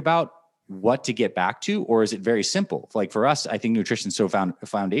think about what to get back to, or is it very simple? Like for us, I think nutrition is so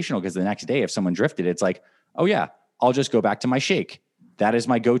foundational because the next day, if someone drifted, it's like, oh yeah, I'll just go back to my shake. That is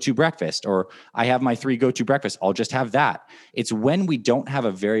my go-to breakfast, or I have my 3 go-to breakfasts. I'll just have that. It's when we don't have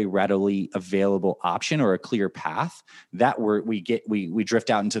a very readily available option or a clear path that we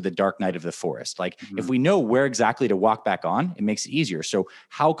drift out into the dark night of the forest. Like if we know where exactly to walk back on, it makes it easier. So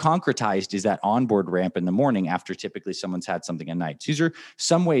how concretized is that onboard ramp in the morning after typically someone's had something at night? So these are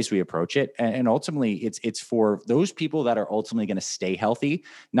some ways we approach it. And ultimately it's for those people that are ultimately going to stay healthy,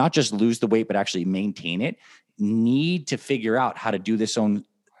 not just lose the weight, but actually maintain it, need to figure out how to do this own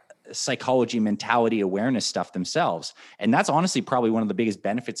psychology, mentality, awareness stuff themselves. And that's honestly probably one of the biggest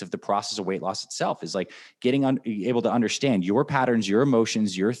benefits of the process of weight loss itself is like getting able to understand your patterns, your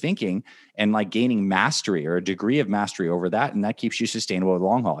emotions, your thinking, and like gaining mastery or a degree of mastery over that. And that keeps you sustainable in the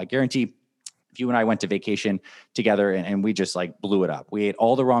long haul. I guarantee if you and I went to vacation together and we just like blew it up, we ate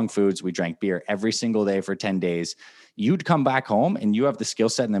all the wrong foods, we drank beer every single day for 10 days, you'd come back home and you have the skill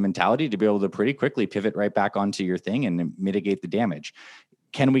set and the mentality to be able to pretty quickly pivot right back onto your thing and mitigate the damage.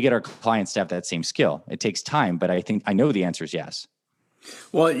 Can we get our clients to have that same skill? It takes time, but I know the answer is yes.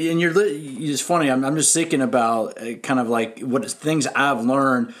 Well, and it's funny. I'm just thinking about kind of like what things I've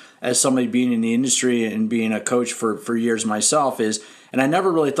learned as somebody being in the industry and being a coach for years myself is, and I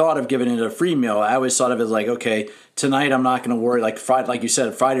never really thought of giving it a free meal. I always thought of it like, okay, tonight I'm not going to worry, like Friday, like you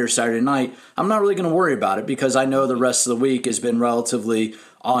said, Friday or Saturday night, I'm not really going to worry about it because I know the rest of the week has been relatively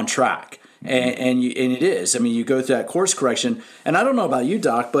on track. And it is. I mean, you go through that course correction. And I don't know about you,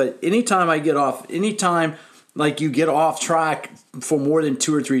 Doc, but anytime like you get off track for more than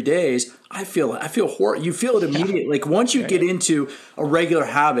 2 or 3 days, I feel horrible. You feel it immediately. Like once you get into a regular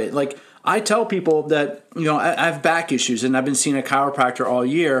habit, like I tell people that, I have back issues and I've been seeing a chiropractor all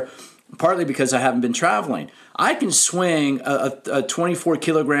year, partly because I haven't been traveling. I can swing a 24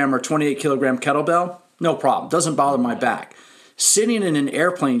 kilogram or 28 kilogram kettlebell, no problem. Doesn't bother my back. Sitting in an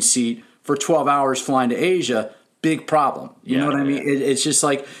airplane seat for 12 hours flying to Asia, big problem. You know what I mean? It's just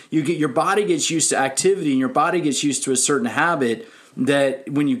like your body gets used to activity and your body gets used to a certain habit that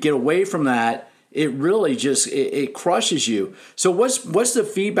when you get away from that, it really just it crushes you. So what's the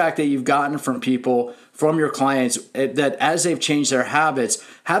feedback that you've gotten from people, from your clients, that as they've changed their habits,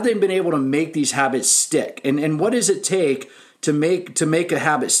 have they been able to make these habits stick? And what does it take to make a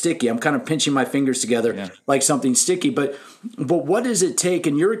habit sticky? I'm kind of pinching my fingers together like something sticky, but what does it take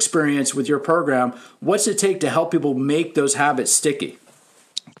in your experience with your program? What's it take to help people make those habits sticky?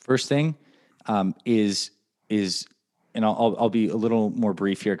 First thing is and I'll be a little more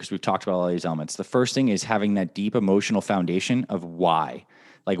brief here because we've talked about all these elements. The first thing is having that deep emotional foundation of why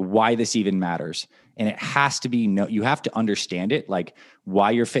this even matters. And it has to be, you have to understand it, like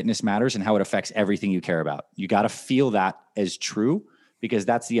why your fitness matters and how it affects everything you care about. You got to feel that as true because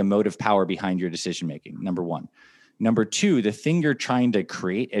that's the emotive power behind your decision-making, number one. Number two, the thing you're trying to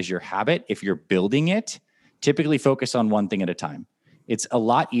create as your habit, if you're building it, typically focus on one thing at a time. It's a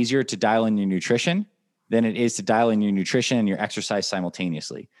lot easier to dial in your nutrition than it is to dial in your nutrition and your exercise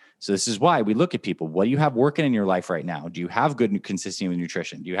simultaneously. So this is why we look at people. What do you have working in your life right now? Do you have good consistency with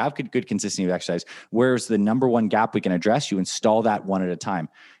nutrition? Do you have good consistency with exercise? Where's the number one gap we can address? You install that one at a time.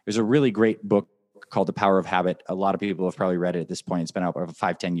 There's a really great book called The Power of Habit. A lot of people have probably read it at this point. It's been out for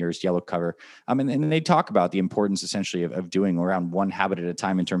 5-10 years, yellow cover. And they talk about the importance essentially of doing around one habit at a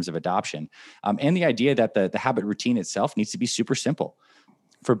time in terms of adoption. And the idea that the habit routine itself needs to be super simple.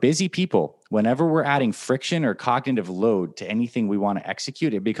 For busy people, whenever we're adding friction or cognitive load to anything we want to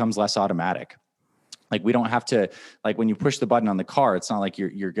execute, it becomes less automatic. Like we don't have to, like when you push the button on the car, it's not like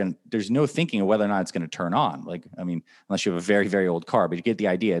you're going to, there's no thinking of whether or not it's going to turn on. Like, I mean, unless you have a very, very old car, but you get the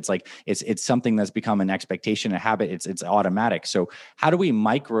idea. It's like, it's something that's become an expectation, a habit. It's automatic. So how do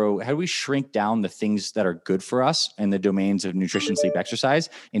we shrink down the things that are good for us in the domains of nutrition, sleep, exercise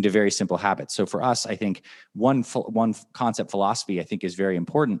into very simple habits? So for us, I think one concept philosophy I think is very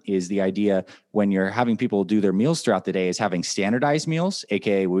important is the idea when you're having people do their meals throughout the day is having standardized meals,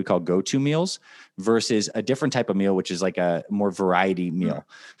 AKA what we call go-to meals, versus versus a different type of meal, which is like a more variety meal.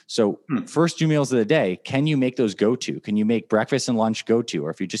 So first 2 meals of the day, can you make those go-to? Can you make breakfast and lunch go-to? Or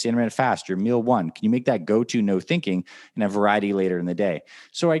if you just intermittent fast, your meal 1, can you make that go-to, no thinking, and have variety later in the day?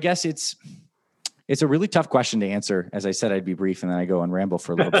 So I guess it's a really tough question to answer. As I said, I'd be brief and then I go and ramble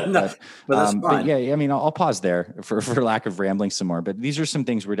for a little bit. No, but that's fine. But yeah, I mean, I'll pause there for lack of rambling some more. But these are some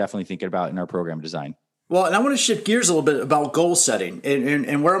things we're definitely thinking about in our program design. Well, and I want to shift gears a little bit about goal setting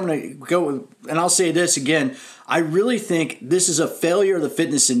and where I'm going to go. And I'll say this again. I really think this is a failure of the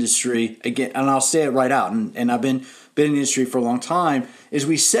fitness industry again. And I'll say it right out. And I've been in the industry for a long time, is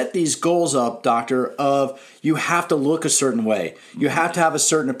we set these goals up, doctor, of you have to look a certain way. You have to have a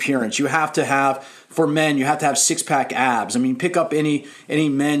certain appearance. You have to have, for men, you have to have 6-pack abs. I mean, pick up any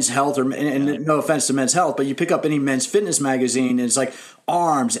men's health, and no offense to Men's Health, but you pick up any men's fitness magazine, and it's like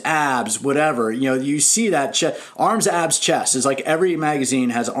arms, abs, whatever. You know, you see that arms, abs, chest. It's like every magazine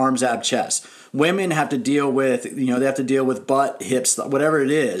has arms, abs, chest. Women have to deal with, they have to deal with butt, hips, whatever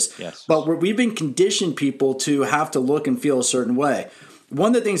it is. Yes. But we've been conditioned people to have to look and feel a certain way. One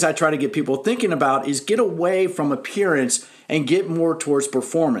of the things I try to get people thinking about is get away from appearance and get more towards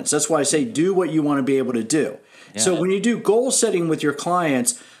performance. That's why I say do what you want to be able to do. Yeah. So when you do goal setting with your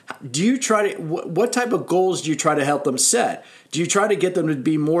clients, do you try to, what type of goals do you try to help them set? Do you try to get them to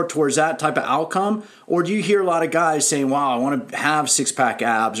be more towards that type of outcome? Or do you hear a lot of guys saying, wow, I want to have 6-pack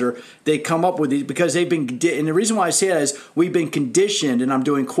abs, or they come up with these because they've been, and the reason why I say that is we've been conditioned, and I'm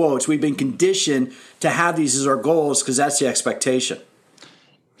doing quotes, we've been conditioned to have these as our goals because that's the expectation.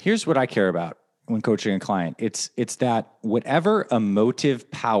 Here's what I care about when coaching a client. It's that whatever emotive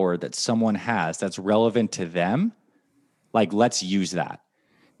power that someone has that's relevant to them, like, let's use that.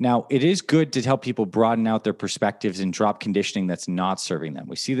 Now, it is good to help people broaden out their perspectives and drop conditioning that's not serving them.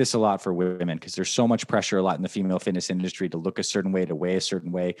 We see this a lot for women because there's so much pressure a lot in the female fitness industry to look a certain way, to weigh a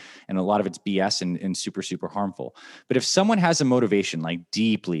certain way, and a lot of it's BS and super, super harmful. But if someone has a motivation, like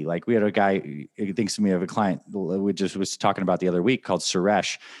deeply, like we had a guy, I think we have a client we just was talking about the other week called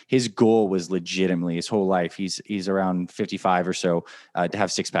Suresh. His goal was legitimately his whole life. He's around 55 or so to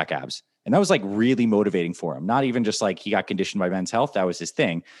have 6-pack abs. And that was like really motivating for him. Not even just like he got conditioned by Men's Health. That was his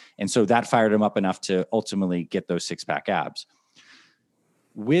thing. And so that fired him up enough to ultimately get those 6-pack abs.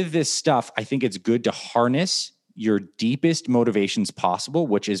 With this stuff, I think it's good to harness your deepest motivations possible,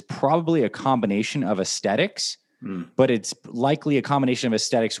 which is probably a combination of aesthetics, but it's likely a combination of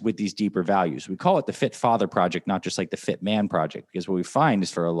aesthetics with these deeper values. We call it the Fit Father Project, not just like the Fit Man Project, because what we find is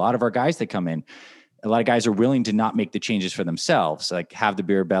for a lot of our guys that come in, a lot of guys are willing to not make the changes for themselves, like have the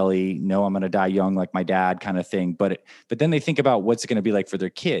beer belly, no, I'm going to die young like my dad kind of thing. But then they think about what's it going to be like for their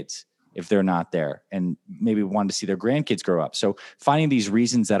kids if they're not there, and maybe want to see their grandkids grow up. So finding these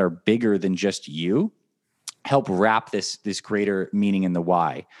reasons that are bigger than just you help wrap this greater meaning in the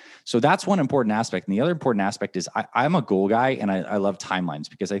why. So that's one important aspect. And the other important aspect is I'm a goal guy, and I love timelines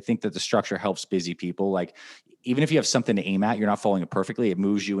because I think that the structure helps busy people. Like, even if you have something to aim at, you're not following it perfectly. It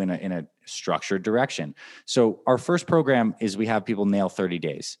moves you in a structured direction. So our first program is we have people nail 30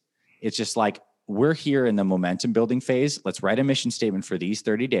 days. It's just like, we're here in the momentum building phase. Let's write a mission statement for these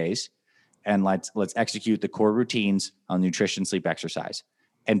 30 days. And let's execute the core routines on nutrition, sleep, exercise.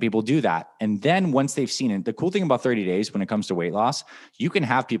 And people do that. And then once they've seen it, the cool thing about 30 days when it comes to weight loss, you can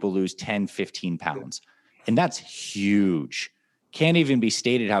have people lose 10, 15 pounds. And that's huge. Can't even be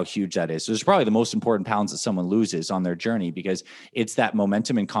stated how huge that is. So it's probably the most important pounds that someone loses on their journey, because it's that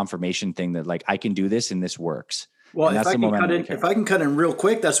momentum and confirmation thing that, like, I can do this and this works. Well, if I can cut in real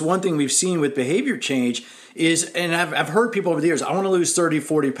quick, that's one thing we've seen with behavior change is, and I've heard people over the years, I want to lose 30,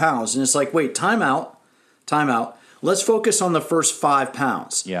 40 pounds. And it's like, wait, time out. Let's focus on the first 5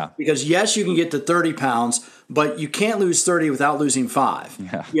 pounds. Yeah. Because yes, you can get to 30 pounds, but you can't lose 30 without losing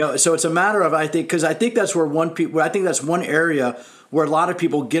 5. Yeah. So it's a matter of, I think that's where that's one area where a lot of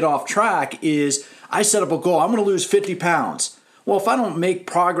people get off track is, I set up a goal, I'm going to lose 50 pounds. Well, if I don't make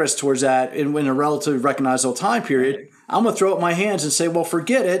progress towards that in a relatively recognizable time period, I'm going to throw up my hands and say, well,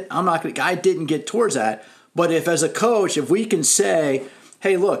 forget it. I didn't get towards that. But if as a coach, if we can say,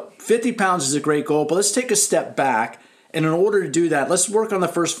 hey, look, 50 pounds is a great goal, but let's take a step back. And in order to do that, let's work on the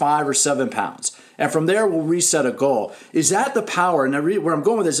first 5 or 7 pounds. And from there, we'll reset a goal. Is that the power? And where I'm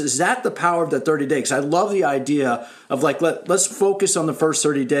going with this, is that the power of the 30 days? Because I love the idea of like, let's focus on the first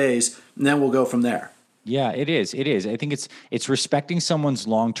 30 days, and then we'll go from there. Yeah, it is. It is. I think it's respecting someone's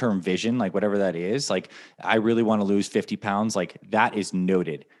long-term vision, like whatever that is. Like, I really want to lose 50 pounds. Like, that is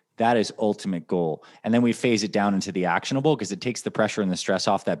noted. That is ultimate goal. And then we phase it down into the actionable, because it takes the pressure and the stress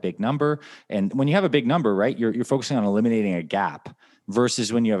off that big number. And when you have a big number, right, you're focusing on eliminating a gap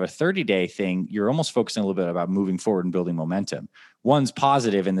versus when you have a 30-day thing, you're almost focusing a little bit about moving forward and building momentum. One's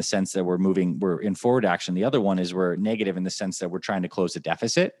positive in the sense that we're in forward action. The other one is we're negative in the sense that we're trying to close a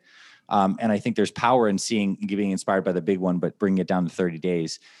deficit. And I think there's power in getting inspired by the big one, but bringing it down to 30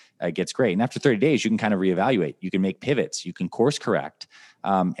 days gets great. And after 30 days, you can kind of reevaluate. You can make pivots. You can course correct.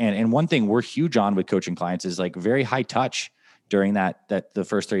 And one thing we're huge on with coaching clients is like very high touch during the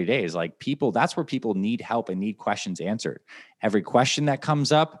first 30 days. Like that's where people need help and need questions answered. Every question that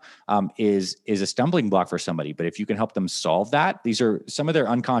comes up is a stumbling block for somebody. But if you can help them solve that, these are some of their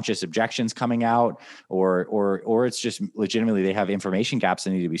unconscious objections coming out, or it's just legitimately they have information gaps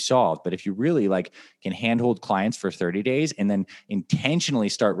that need to be solved. But if you really can handhold clients for 30 days and then intentionally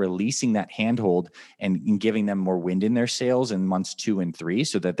start releasing that handhold and giving them more wind in their sails in months 2 and 3,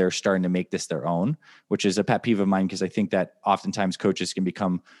 so that they're starting to make this their own, which is a pet peeve of mine, because I think that oftentimes coaches can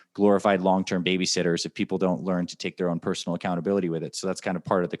become glorified long-term babysitters if people don't learn to take their own personal accountability with it. So that's kind of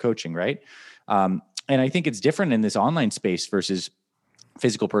part of the coaching, right? And I think it's different in this online space versus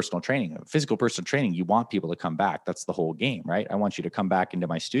physical personal training. Physical personal training, you want people to come back. That's the whole game, right? I want you to come back into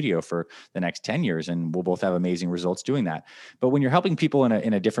my studio for the next 10 years and we'll both have amazing results doing that. But when you're helping people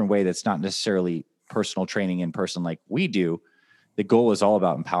in a different way, that's not necessarily personal training in person like we do, the goal is all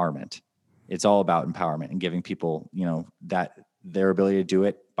about empowerment. It's all about empowerment and giving people, that their ability to do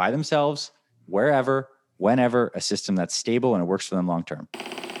it by themselves, wherever, whenever, a system that's stable and it works for them long term.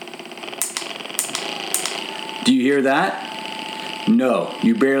 Do you hear that? No,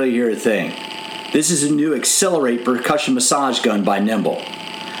 you barely hear a thing. This is a new Accelerate percussion massage gun by Nimble.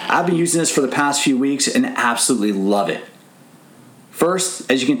 I've been using this for the past few weeks and absolutely love it. First,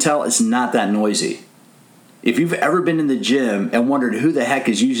 as you can tell, it's not that noisy. If you've ever been in the gym and wondered who the heck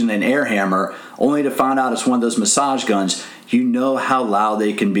is using an air hammer only to find out it's one of those massage guns, you know how loud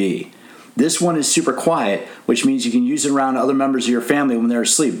they can be. This one is super quiet, which means you can use it around other members of your family when they're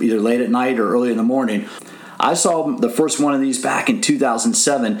asleep, either late at night or early in the morning. I saw the first one of these back in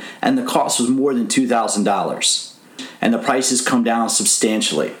 2007, and the cost was more than $2,000. And the price has come down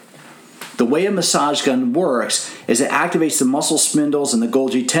substantially. The way a massage gun works is it activates the muscle spindles and the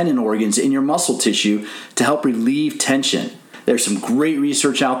Golgi tendon organs in your muscle tissue to help relieve tension. There's some great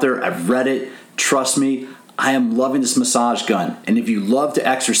research out there. I've read it. Trust me, I am loving this massage gun. And if you love to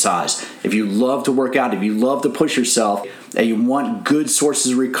exercise, if you love to work out, if you love to push yourself, and you want good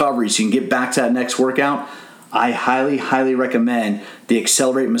sources of recovery so you can get back to that next workout, I highly, highly recommend the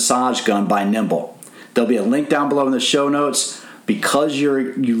Accelerate Massage Gun by Nimble. There'll be a link down below in the show notes. Because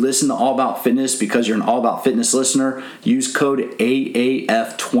you listen to All About Fitness, because you're an All About Fitness listener, use code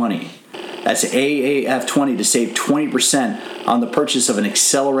AAF20. That's AAF20 to save 20% on the purchase of an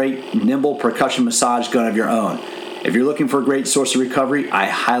Accelerate Nimble percussion massage gun of your own. If you're looking for a great source of recovery, I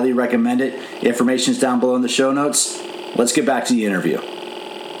highly recommend it. Information is down below in the show notes. Let's get back to the interview.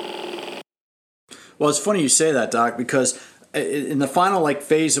 Well, it's funny you say that, Doc, because in the final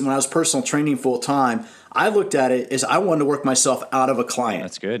phase of when I was personal training full time, I looked at it as I wanted to work myself out of a client.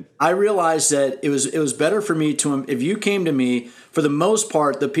 That's good. I realized that it was better for me to, if you came to me, for the most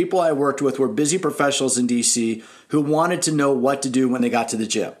part, the people I worked with were busy professionals in DC who wanted to know what to do when they got to the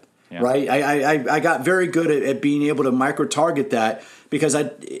gym. Yeah. Right? I got very good at being able to micro-target that, because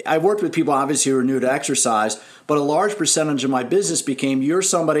I worked with people obviously who are new to exercise, but a large percentage of my business became, you're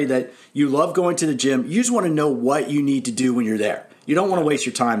somebody that you love going to the gym. You just want to know what you need to do when you're there. You don't want to waste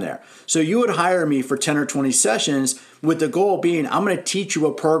your time there. So you would hire me for 10 or 20 sessions with the goal being, I'm going to teach you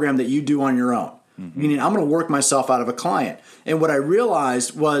a program that you do on your own. Mm-hmm. Meaning I'm going to work myself out of a client. And what I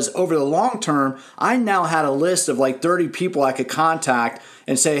realized was over the long term, I now had a list of 30 people I could contact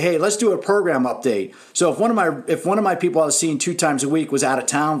and say, hey, let's do a program update. So if one of my people I was seeing 2 times a week was out of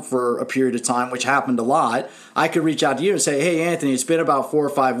town for a period of time, which happened a lot, I could reach out to you and say, hey, Anthony, it's been about 4 or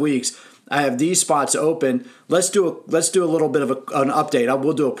 5 weeks. I have these spots open. Let's do a little bit of an update.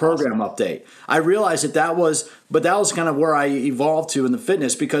 We'll do a program update. I realized that was kind of where I evolved to in the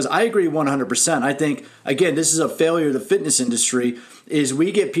fitness, because I agree 100%. I think, again, this is a failure of the fitness industry, is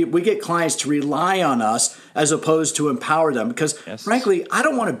we get clients to rely on us as opposed to empower them. Because frankly, I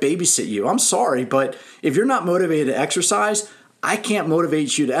don't want to babysit you. I'm sorry, but if you're not motivated to exercise, I can't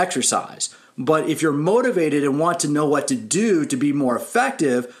motivate you to exercise. But if you're motivated and want to know what to do to be more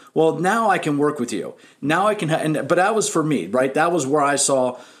effective, well, now I can work with you. Now I can, but that was for me, right? That was where I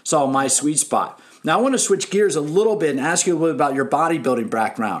saw my sweet spot. Now I want to switch gears a little bit and ask you a little bit about your bodybuilding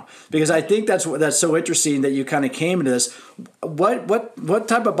background, because I think that's so interesting that you kind of came into this. What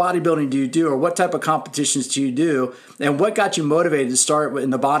type of bodybuilding do you do, or what type of competitions do you do, and what got you motivated to start in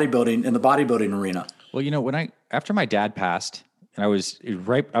the bodybuilding arena? Well, after my dad passed, and I was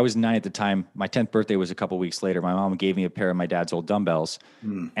 9 at the time. My 10th birthday was a couple weeks later. My mom gave me a pair of my dad's old dumbbells.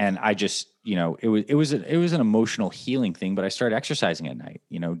 And I just, it was an emotional healing thing, but I started exercising at night,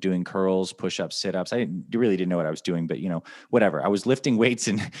 doing curls, push-ups, sit-ups. Really didn't know what I was doing, but whatever. I was lifting weights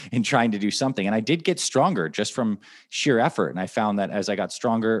and trying to do something. And I did get stronger just from sheer effort. And I found that as I got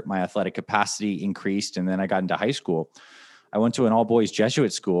stronger, my athletic capacity increased. And then I got into high school. I went to an all boys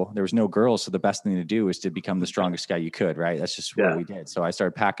Jesuit school. There was no girls. So the best thing to do was to become the strongest guy you could, right? That's just what we did. So I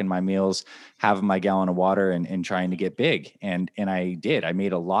started packing my meals, having my gallon of water and trying to get big. And I did. I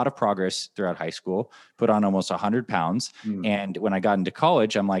made a lot of progress throughout high school, put on almost 100 pounds. And when I got into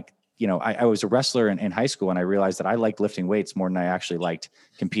college, I'm like, I was a wrestler in high school, and I realized that I liked lifting weights more than I actually liked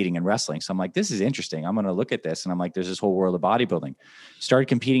competing in wrestling. So I'm like, this is interesting. I'm going to look at this. And I'm like, there's this whole world of bodybuilding. Started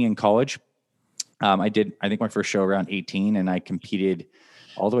competing in college. I think my first show around 18, and I competed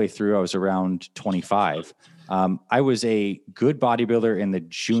all the way through. I was around 25. I was a good bodybuilder in the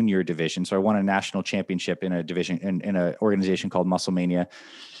junior division. So I won a national championship in a division in an organization called Muscle Mania.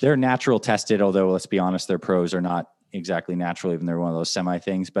 They're natural tested, although let's be honest, their pros are not exactly natural, even they're one of those semi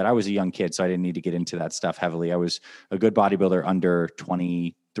things. But I was a young kid, so I didn't need to get into that stuff heavily. I was a good bodybuilder under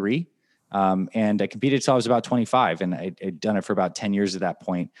 23. And I competed till I was about 25, and I'd done it for about 10 years at that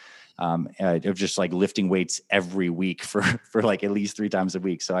point. Of just like lifting weights every week for like at least 3 times a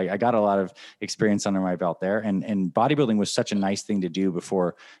week. So I got a lot of experience under my belt there. And bodybuilding was such a nice thing to do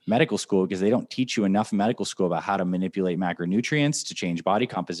before medical school, because they don't teach you enough in medical school about how to manipulate macronutrients to change body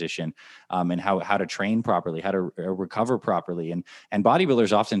composition, and how to train properly, how to recover properly. And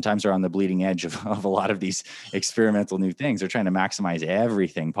bodybuilders oftentimes are on the bleeding edge of a lot of these experimental new things. They're trying to maximize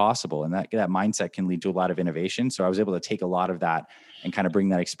everything possible. And that mindset can lead to a lot of innovation. So I was able to take a lot of that and kind of bring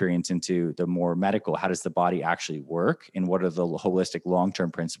that experience into the more medical. How does the body actually work, and what are the holistic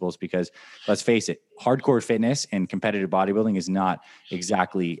long-term principles? Because let's face it, hardcore fitness and competitive bodybuilding is not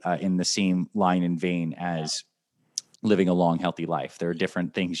exactly in the same line and vein as living a long, healthy life. There are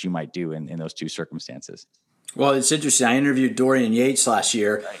different things you might do in those two circumstances. Well, it's interesting. I interviewed Dorian Yates last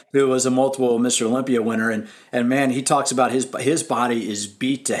year, who was a multiple Mr. Olympia winner, and man, he talks about his body is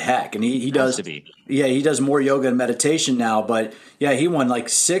beat to heck, and he does he does more yoga and meditation now. But yeah, he won like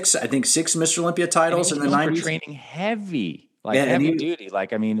 6 Mr. Olympia titles in the 90s. Training heavy, heavy duty.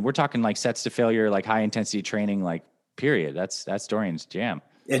 Like, I mean, we're talking like sets to failure, like high intensity training, like period. That's Dorian's jam.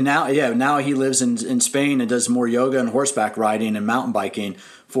 And now he lives in Spain and does more yoga and horseback riding and mountain biking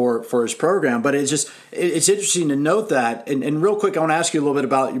for his program. But it's interesting to note that. And real quick, I want to ask you a little bit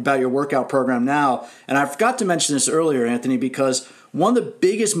about your workout program now. And I forgot to mention this earlier, Anthony, because one of the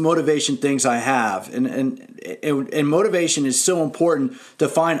biggest motivation things I have, and motivation is so important to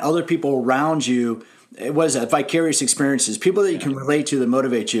find other people around you. What is that? Vicarious experiences, people that you can relate to that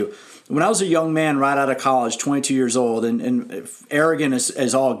motivate you. When I was a young man right out of college, 22 years old, and arrogant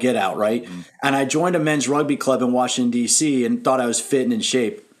as all get out, right? And I joined a men's rugby club in Washington, D.C. and thought I was fit and in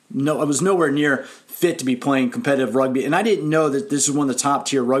shape. No, I was nowhere near fit to be playing competitive rugby. And I didn't know that this is one of the top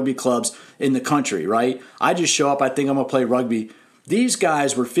tier rugby clubs in the country, right? I just show up, I think I'm going to play rugby. These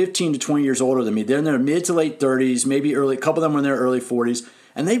guys were 15 to 20 years older than me. They're in their mid to late 30s, maybe early, a couple of them were in their early 40s.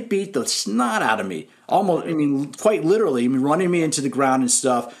 And they beat the snot out of me. Almost, quite literally, running me into the ground and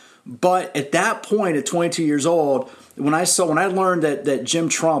stuff. But at that point, at 22 years old, when I learned that Jim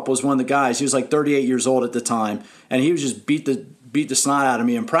Trump was one of the guys, he was like 38 years old at the time, and he was just beat the snot out of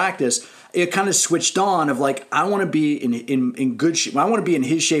me in practice. It kind of switched on of like, I want to be in good shape. I want to be in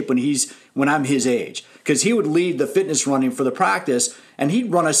his shape when I'm his age, because he would lead the fitness running for the practice, and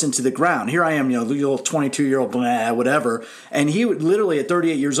he'd run us into the ground. Here I am, the little 22-year-old, whatever, and he would literally at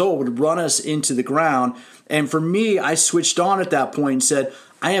 38 years old would run us into the ground. And for me, I switched on at that point and said,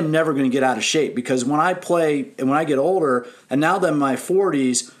 I am never going to get out of shape, because when I play and when I get older, and now that I'm in my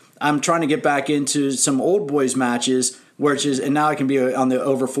 40s, I'm trying to get back into some old boys matches, and now I can be on the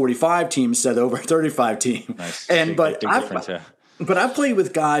over 45 team instead of over 35 team. Nice. But I've played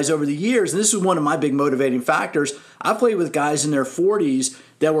with guys over the years, and this is one of my big motivating factors. I've played with guys in their 40s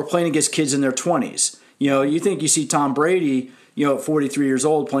that were playing against kids in their 20s. You think you see Tom Brady, at 43 years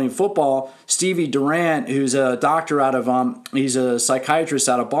old playing football. Stevie Durant, who's a doctor he's a psychiatrist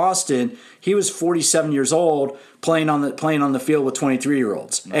out of Boston. He was 47 years old playing on the field with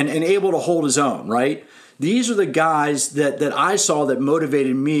 23-year-olds and able to hold his own, right? These are the guys that I saw that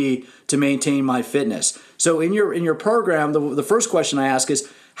motivated me to maintain my fitness. So in your program, the first question I ask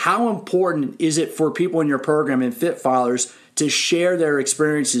is, how important is it for people in your program and fit filers to share their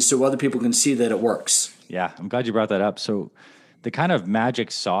experiences so other people can see that it works? Yeah, I'm glad you brought that up. So the kind of magic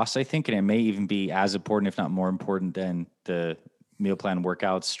sauce, I think, and it may even be as important, if not more important than the meal plan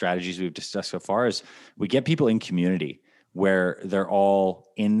workouts strategies we've discussed so far, is we get people in community. where they're all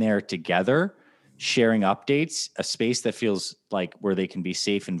in there together, sharing updates, a space that feels like where they can be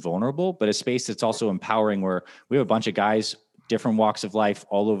safe and vulnerable, but a space that's also empowering, where we have a bunch of guys, different walks of life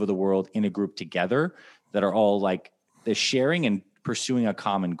all over the world in a group together that are all like they're sharing and pursuing a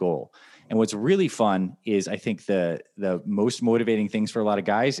common goal. And what's really fun is, I think the most motivating things for a lot of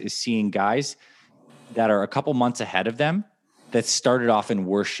guys is seeing guys that are a couple months ahead of them that started off in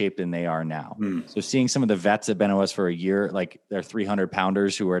worse shape than they are now. So seeing some of the vets that have been with us for a year, like they're 300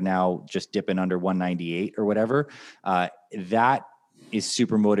 pounders who are now just dipping under 198 or whatever, that is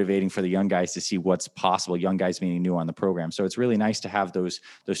super motivating for the young guys to see what's possible. Young guys meaning new on the program. So it's really nice to have those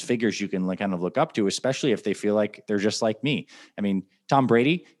figures you can kind of look up to, especially if they feel like they're just like me. I mean, Tom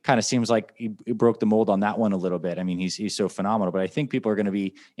Brady kind of seems like he broke the mold on that one a little bit. I mean, he's so phenomenal, but I think people are going to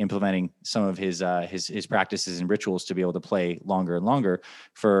be implementing some of his practices and rituals to be able to play longer and longer.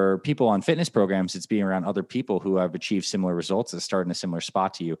 For people on fitness programs, it's being around other people who have achieved similar results that start in a similar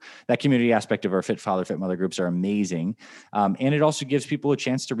spot to you. That community aspect of our Fit Father, Fit Mother groups are amazing. And it also gives people a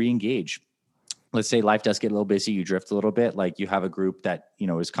chance to re-engage. Let's say life does get a little busy, you drift a little bit, like you have a group that,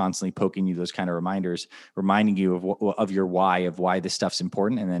 is constantly poking you those kind of reminders, reminding you of your why, of why this stuff's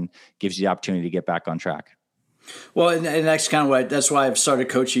important, and then gives you the opportunity to get back on track. Well, and that's kind of that's why I've started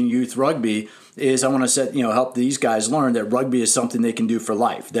coaching youth rugby, is I want to help these guys learn that rugby is something they can do for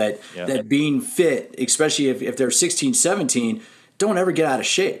life, that being fit, especially if they're 16, 17, don't ever get out of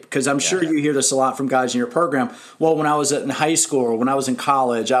shape. Because I'm sure you hear this a lot from guys in your program. Well, when I was in high school or when I was in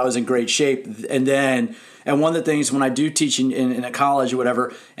college, I was in great shape. And one of the things when I do teach in a college or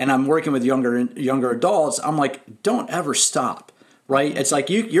whatever, and I'm working with younger adults, I'm like, don't ever stop. Right? It's like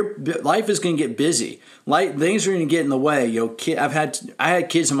your life is going to get busy. Things are going to get in the way. I had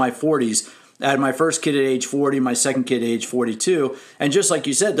kids in my 40s. I had my first kid at age 40, my second kid at age 42. And just like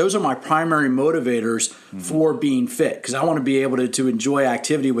you said, those are my primary motivators for being fit, because I want to be able to enjoy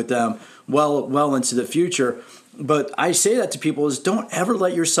activity with them well into the future. But I say that to people is don't ever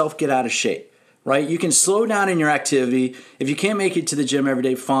let yourself get out of shape, right? You can slow down in your activity. If you can't make it to the gym every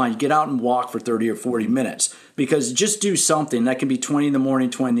day, fine. Get out and walk for 30 or 40 minutes, because just do something. That can be 20 in the morning,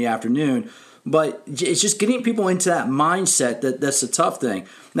 20 in the afternoon. But it's just getting people into that mindset that's the tough thing.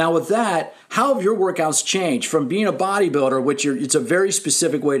 Now with that, how have your workouts changed from being a bodybuilder, which it's a very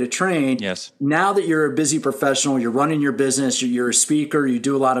specific way to train? Yes. Now that you're a busy professional, you're running your business, you're a speaker, you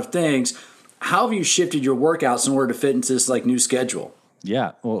do a lot of things. How have you shifted your workouts in order to fit into this new schedule?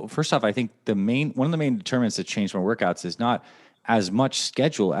 Yeah. Well, first off, I think one of the main determinants that changed my workouts is not as much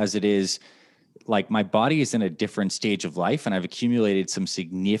schedule as it is like my body is in a different stage of life, and I've accumulated some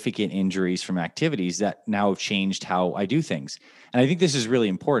significant injuries from activities that now have changed how I do things. And I think this is really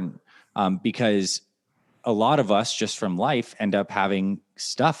important because a lot of us just from life end up having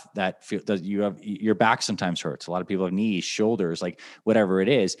stuff that you have. Your back sometimes hurts. A lot of people have knees, shoulders, like whatever it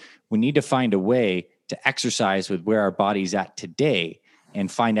is. We need to find a way to exercise with where our body's at today and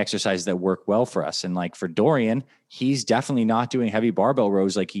find exercises that work well for us. And like for Dorian, he's definitely not doing heavy barbell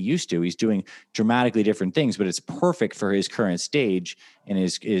rows like he used to. He's doing dramatically different things, but it's perfect for his current stage and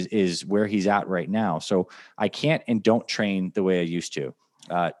is where he's at right now. So I can't and don't train the way I used to.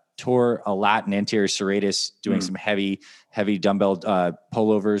 Tore a lat and anterior serratus doing some heavy dumbbell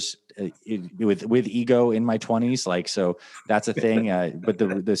pullovers with ego in my 20s. Like, so that's a thing. But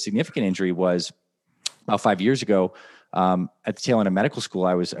the significant injury was about 5 years ago. At the tail end of medical school,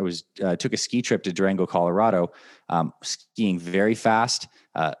 I took a ski trip to Durango, Colorado, skiing very fast,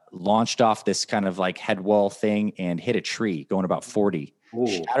 launched off this kind of like head wall thing and hit a tree going about 40. Ooh.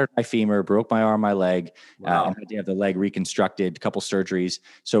 Shattered my femur, broke my arm, my leg, and had to have the leg reconstructed, a couple surgeries.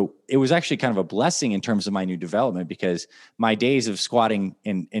 So it was actually kind of a blessing in terms of my new development, because my days of squatting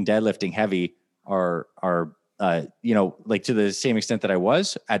and deadlifting heavy are like to the same extent that I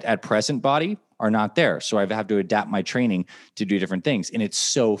was at present body are not there. So I've had to adapt my training to do different things. And it's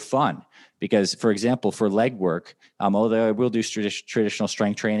so fun because, for example, for leg work, although I will do traditional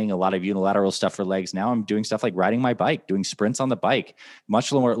strength training, a lot of unilateral stuff for legs. Now I'm doing stuff like riding my bike, doing sprints on the bike,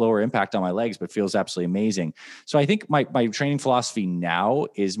 much lower impact on my legs, but feels absolutely amazing. So I think my training philosophy now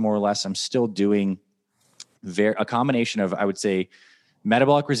is more or less, I'm still doing a combination of, I would say,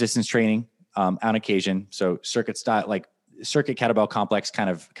 metabolic resistance training, on occasion. So circuit style, like circuit kettlebell complex kind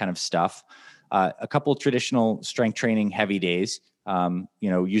of stuff. A couple of traditional strength training heavy days,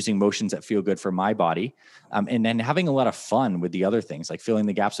 using motions that feel good for my body. And then having a lot of fun with the other things, like filling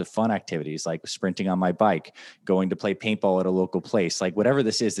the gaps with fun activities, like sprinting on my bike, going to play paintball at a local place, like whatever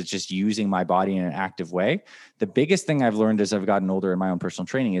this is, that's just using my body in an active way. The biggest thing I've learned as I've gotten older in my own personal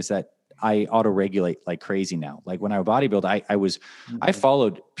training is that I auto-regulate like crazy now. Like when I bodybuild, I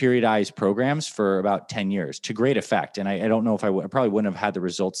followed periodized programs for about 10 years to great effect. And I don't know if I probably wouldn't have had the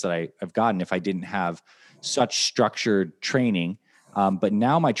results that I've gotten if I didn't have such structured training. But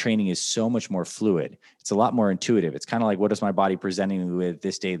now my training is so much more fluid. It's a lot more intuitive. It's kind of like, what is my body presenting me with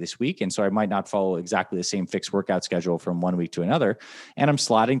this day, this week? And so I might not follow exactly the same fixed workout schedule from one week to another. And I'm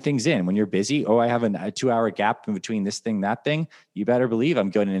slotting things in. When you're busy, I have a 2-hour gap in between this thing, that thing. You better believe I'm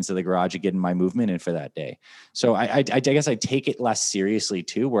going into the garage and getting my movement in for that day. So I guess I take it less seriously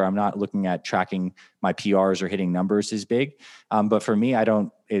too, where I'm not looking at tracking my PRs or hitting numbers as big. But for me,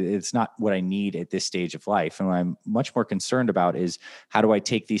 it's not what I need at this stage of life. And what I'm much more concerned about is how do I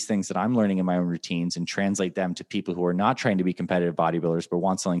take these things that I'm learning in my own routines and translate them to people who are not trying to be competitive bodybuilders, but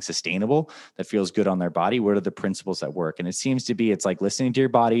want something sustainable that feels good on their body? What are the principles that work? And it seems to be, it's like listening to your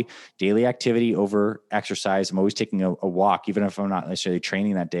body, daily activity over exercise. I'm always taking a walk, even if I'm not necessarily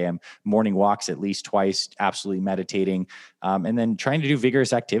training that day. I'm morning walks at least twice, absolutely meditating. And then trying to do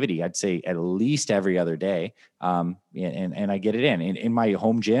vigorous activity, I'd say at least every other day. And I get it in my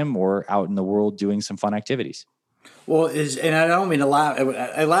home gym or out in the world doing some fun activities. Well, and I don't mean to laugh.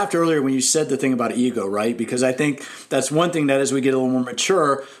 I laughed earlier when you said the thing about ego, right? Because I think that's one thing that as we get a little more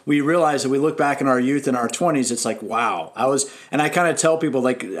mature, we realize that we look back in our youth and our 20s, it's like, wow, and I kind of tell people,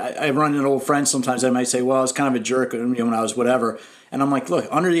 like, I run into old friends sometimes, I might say, well, I was kind of a jerk when I was whatever. And I'm like, look,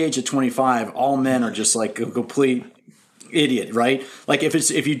 under the age of 25, all men are just like a complete idiot, right? Like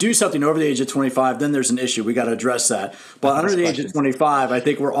if you do something over the age of 25, then there's an issue. We got to address that. But under the age of 25, I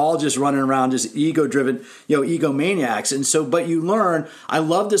think we're all just running around just ego-driven, egomaniacs. And so, but you learn, I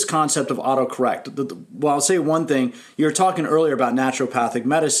love this concept of autocorrect. Well, I'll say one thing. You were talking earlier about naturopathic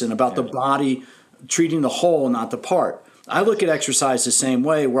medicine, about the body treating the whole, not the part. I look at exercise the same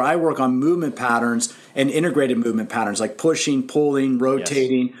way, where I work on movement patterns and integrated movement patterns like pushing, pulling,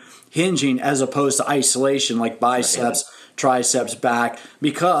 rotating, hinging, as opposed to isolation like biceps, triceps, back,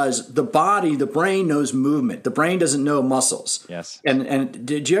 because the brain knows movement. The brain doesn't know muscles. Yes. And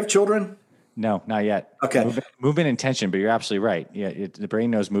did you have children? No, not yet. Okay. Movement and tension, but you're absolutely right. Yeah, the brain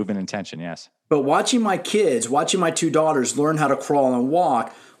knows movement and tension, yes. But watching my 2 daughters learn how to crawl and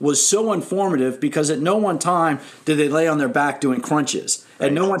walk was so informative, because at no one time did they lay on their back doing crunches. Right.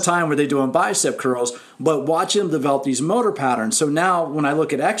 At no one time were they doing bicep curls, but watching them develop these motor patterns. So now when I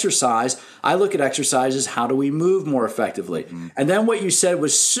look at exercise, I look at exercise as how do we move more effectively? Mm-hmm. And then what you said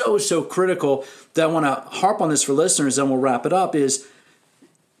was so critical that I want to harp on this for listeners, and we'll wrap it up, is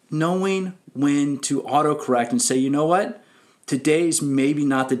knowing when to autocorrect and say, you know what? Today's maybe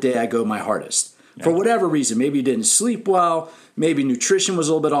not the day I go my hardest. Yeah. For whatever reason, maybe you didn't sleep well, maybe nutrition was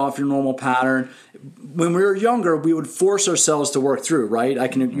a little bit off your normal pattern. When we were younger, we would force ourselves to work through, right?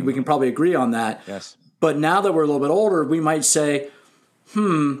 We can probably agree on that. Yes. But now that we're a little bit older, we might say,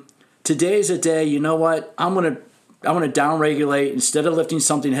 today's a day, you know what? I'm going to down-regulate. Instead of lifting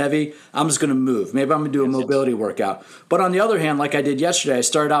something heavy, I'm just going to move. Maybe I'm going to do a mobility workout. But on the other hand, like I did yesterday, I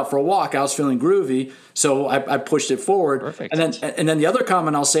started out for a walk. I was feeling groovy, so I pushed it forward. Perfect. And then the other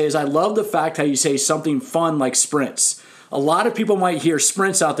comment I'll say is I love the fact how you say something fun like sprints. A lot of people might hear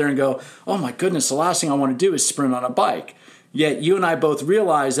sprints out there and go, oh my goodness, the last thing I want to do is sprint on a bike. Yet you and I both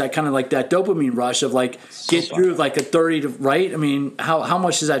realize that kind of like that dopamine rush of like get through like a 30 to right. I mean, how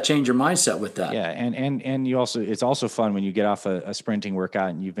much does that change your mindset with that? Yeah. And you also, it's also fun when you get off a sprinting workout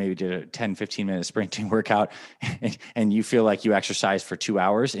and you've maybe did a 10, 15 minute sprinting workout and you feel like you exercised for 2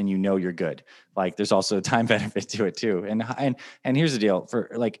 hours and you know you're good. Like there's also a time benefit to it too. And here's the deal for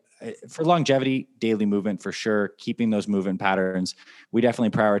longevity, daily movement for sure, keeping those movement patterns. We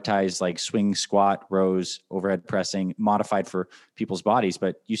definitely prioritize like swing, squat, rows, overhead pressing, modified for people's bodies,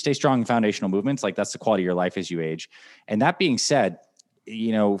 but you stay strong in foundational movements. Like that's the quality of your life as you age. And that being said,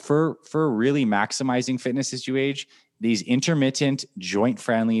 for really maximizing fitness as you age, these intermittent,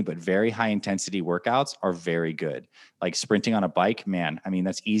 joint-friendly, but very high-intensity workouts are very good. Like sprinting on a bike, man, I mean,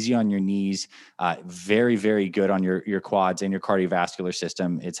 that's easy on your knees, very, very good on your quads and your cardiovascular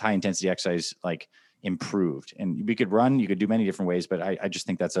system. It's high-intensity exercise, like improved. And we could run, you could do many different ways, but I just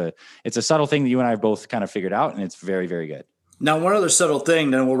think it's a subtle thing that you and I have both kind of figured out, and it's very, very good. Now, one other subtle thing,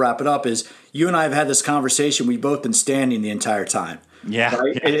 then we'll wrap it up, is you and I have had this conversation. We've both been standing the entire time. Yeah.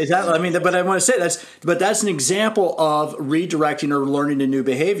 Right? Yeah. But I want to say that's an example of redirecting or learning a new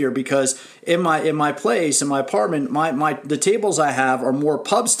behavior, because in my place, in my apartment, the tables I have are more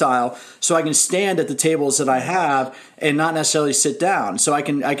pub style, so I can stand at the tables that I have and not necessarily sit down. So I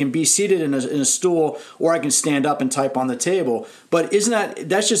can be seated in a stool, or I can stand up and type on the table. But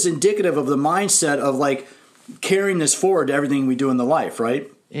that's just indicative of the mindset of like carrying this forward to everything we do in the life,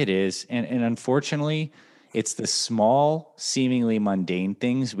 right? It is. And unfortunately, It's the small, seemingly mundane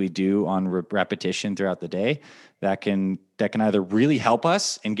things we do on repetition throughout the day that can either really help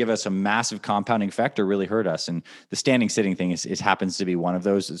us and give us a massive compounding effect or really hurt us. And the standing sitting thing is happens to be one of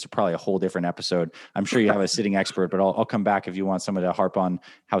those. It's probably a whole different episode. I'm sure you have a sitting expert, but I'll come back if you want someone to harp on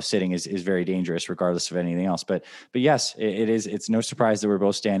how sitting is very dangerous regardless of anything else. But yes, it is. It's no surprise that we're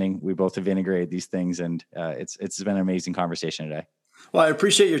both standing. We both have integrated these things, and it's been an amazing conversation today. Well, I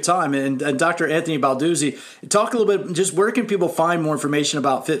appreciate your time. And Dr. Anthony Balduzzi, talk a little bit, just where can people find more information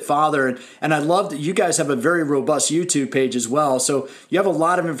about Fit Father? And I love that you guys have a very robust YouTube page as well. So you have a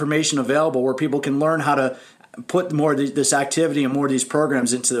lot of information available where people can learn how to put more of this activity and more of these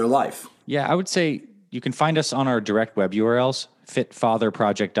programs into their life. Yeah, I would say you can find us on our direct web URLs,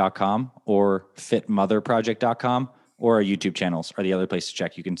 fitfatherproject.com or fitmotherproject.com, or our YouTube channels are the other place to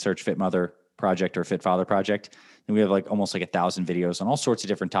check. You can search Fit Mother Project or Fit Father Project. And we have almost 1,000 videos on all sorts of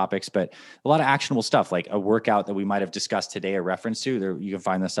different topics, but a lot of actionable stuff, like a workout that we might have discussed today or reference to. There, you can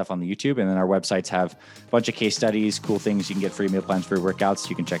find this stuff on the YouTube, and then our websites have a bunch of case studies, cool things. You can get free meal plans for your workouts.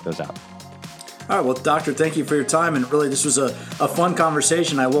 You can check those out. All right. Well, Doctor, thank you for your time. And really, this was a fun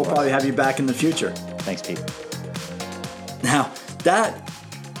conversation. I will probably have you back in the future. Thanks, Pete. Now,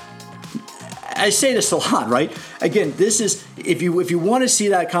 I say this a lot, right? Again, this is, if you want to see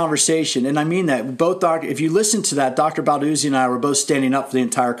that conversation, and I mean that, if you listen to that, Dr. Balduzzi and I were both standing up for the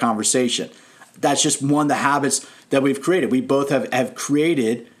entire conversation. That's just one of the habits that we've created. We both have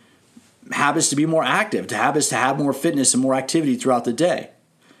created habits to be more active, habits to have more fitness and more activity throughout the day.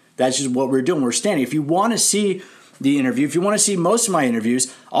 That's just what we're doing. We're standing. If you want to see the interview, if you want to see most of my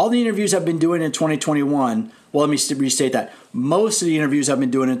interviews, all the interviews I've been doing in 2021, well, let me restate that. Most of the interviews I've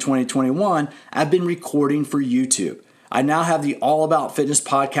been doing in 2021, I've been recording for YouTube. I now have the All About Fitness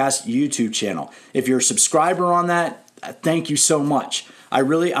Podcast YouTube channel. If you're a subscriber on that, thank you so much.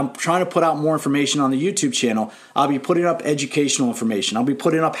 I'm trying to put out more information on the YouTube channel. I'll be putting up educational information. I'll be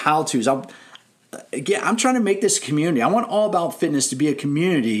putting up how-tos. I'm trying to make this a community. I want All About Fitness to be a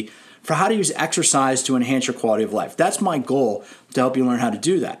community for how to use exercise to enhance your quality of life. That's my goal, to help you learn how to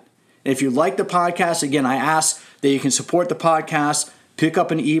do that. And if you like the podcast, again, I ask that you can support the podcast, pick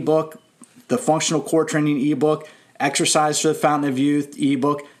up an ebook, the Functional Core Training ebook, Exercise for the Fountain of Youth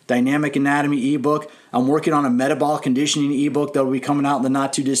ebook, Dynamic Anatomy ebook. I'm working on a metabolic conditioning ebook that will be coming out in the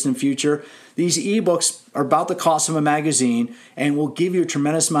not too distant future. These ebooks are about the cost of a magazine and will give you a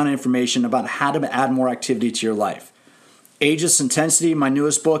tremendous amount of information about how to add more activity to your life. Ageless Intensity, my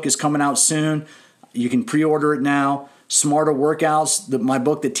newest book, is coming out soon. You can pre-order it now. Smarter Workouts, my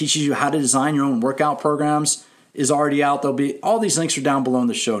book that teaches you how to design your own workout programs, is already out. All these links are down below in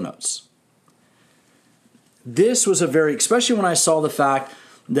the show notes. This was especially when I saw the fact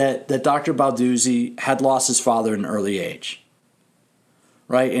that Dr. Balduzzi had lost his father at an early age,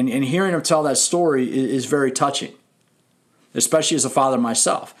 right? And hearing him tell that story is very touching, especially as a father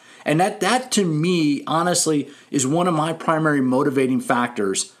myself. And that to me, honestly, is one of my primary motivating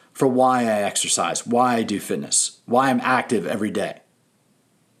factors for why I exercise, why I do fitness, why I'm active every day,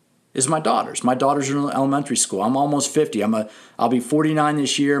 is my daughters. My daughters are in elementary school. I'm almost 50. I'll be 49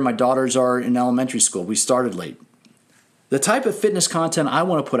 this year. My daughters are in elementary school. We started late. The type of fitness content I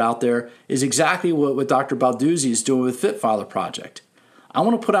want to put out there is exactly what Dr. Balduzzi is doing with Fit Father Project. I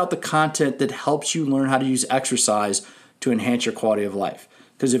want to put out the content that helps you learn how to use exercise to enhance your quality of life.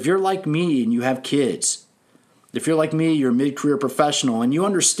 Because if you're like me and you have kids, if you're like me, you're a mid-career professional, and you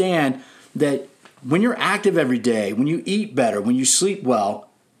understand that when you're active every day, when you eat better, when you sleep well,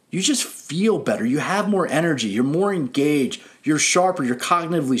 you just feel better. You have more energy. You're more engaged. You're sharper. You're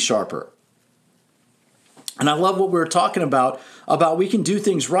cognitively sharper. And I love what we were talking about we can do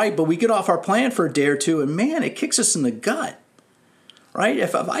things right, but we get off our plan for a day or two, and man, it kicks us in the gut, right?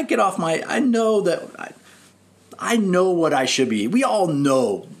 If I get off I know what I should be eating. We all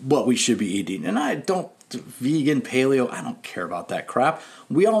know what we should be eating, and vegan, paleo, I don't care about that crap.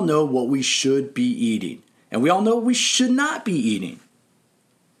 We all know what we should be eating, and we all know what we should not be eating.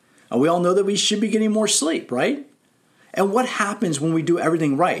 And we all know that we should be getting more sleep, right? And what happens when we do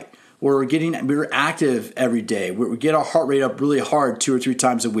everything right? We're active every day. We get our heart rate up really hard 2 or 3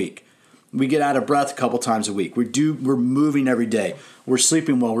 times a week. We get out of breath a couple times a week. We're moving every day. We're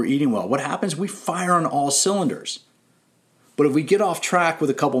sleeping well. We're eating well. What happens? We fire on all cylinders. But if we get off track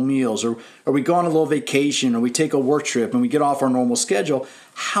with a couple meals, or we go on a little vacation, or we take a work trip and we get off our normal schedule,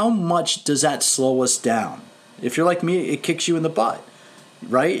 how much does that slow us down? If you're like me, it kicks you in the butt,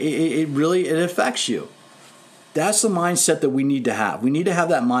 right? It really affects you. That's the mindset that we need to have. We need to have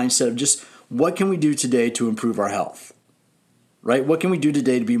that mindset of just, what can we do today to improve our health? Right? What can we do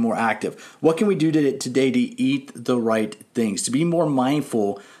today to be more active? What can we do today to eat the right things, to be more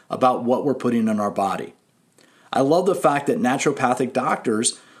mindful about what we're putting in our body? I love the fact that naturopathic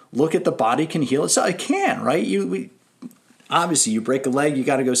doctors look at the body can heal itself. It can, right? Obviously, you break a leg, you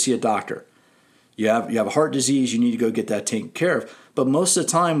got to go see a doctor. You have a heart disease, you need to go get that taken care of. But most of the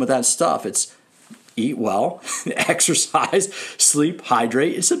time with that stuff, it's eat well, exercise, sleep,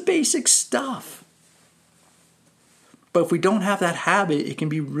 hydrate. It's the basic stuff. But if we don't have that habit, it can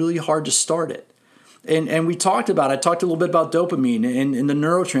be really hard to start it. And I talked a little bit about dopamine and the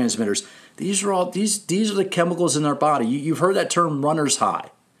neurotransmitters. These are the chemicals in our body. You've heard that term runner's high.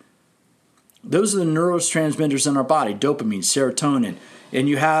 Those are the neurotransmitters in our body, dopamine, serotonin. And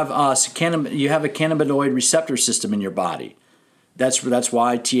you have a cannabinoid receptor system in your body. That's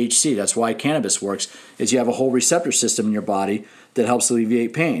why THC, that's why cannabis works, is you have a whole receptor system in your body that helps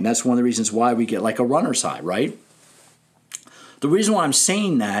alleviate pain. That's one of the reasons why we get like a runner's high, right? The reason why I'm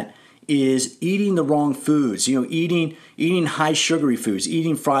saying that is eating the wrong foods, eating high sugary foods,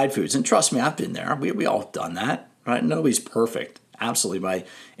 eating fried foods. And trust me, I've been there. We all have done that, right? Nobody's perfect, absolutely, by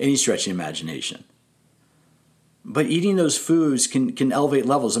any stretch of the imagination. But eating those foods can elevate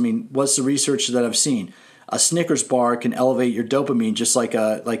levels. I mean, what's the research that I've seen? A Snickers bar can elevate your dopamine just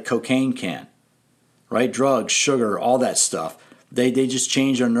like cocaine can, right? Drugs, sugar, all that stuff. They just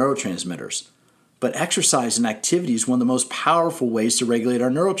change our neurotransmitters. But exercise and activity is one of the most powerful ways to regulate our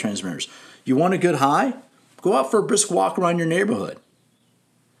neurotransmitters. You want a good high? Go out for a brisk walk around your neighborhood.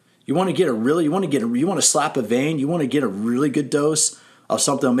 You want to slap a vein? You want to get a really good dose of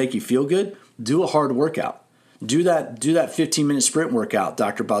something that'll make you feel good? Do a hard workout. Do that 15-minute sprint workout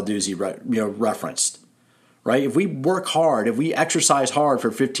Dr. Balduzzi referenced. Right? If we work hard, if we exercise hard for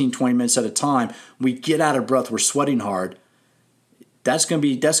 15, 20 minutes at a time, we get out of breath, we're sweating hard, that's going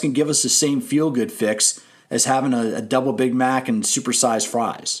to give us the same feel-good fix as having a double Big Mac and supersized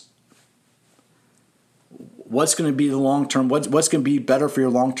fries. What's going to be the long-term, what's going to be better for your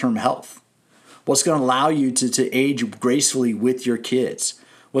long-term health? What's going to allow you to age gracefully with your kids?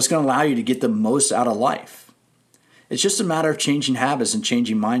 What's going to allow you to get the most out of life? It's just a matter of changing habits and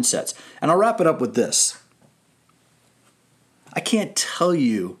changing mindsets. And I'll wrap it up with this. I can't tell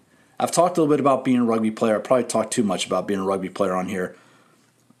you, I've talked a little bit about being a rugby player. I probably talked too much about being a rugby player on here.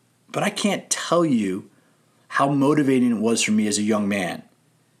 But I can't tell you how motivating it was for me as a young man,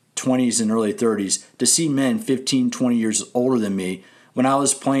 20s and early 30s, to see men 15, 20 years older than me. When I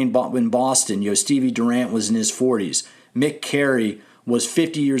was playing in Boston, Stevie Durant was in his 40s. Mick Carey was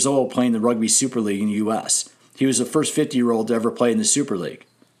 50 years old playing the Rugby Super League in the U.S. He was the first 50-year-old to ever play in the Super League.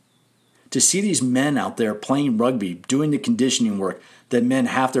 To see these men out there playing rugby, doing the conditioning work that men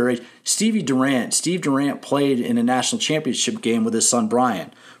half their age. Steve Durant played in a national championship game with his son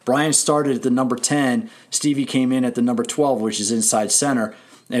Brian. Brian started at the number 10. Stevie came in at the number 12, which is inside center.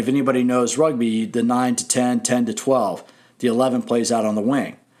 And if anybody knows rugby, the 9 to 10, 10 to 12, the 11 plays out on the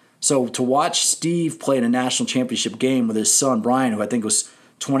wing. So to watch Steve play in a national championship game with his son Brian, who I think was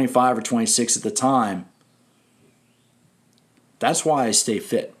 25 or 26 at the time, that's why I stay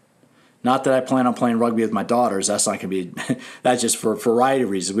fit. Not that I plan on playing rugby with my daughters. That's not going to be. That's just for a variety of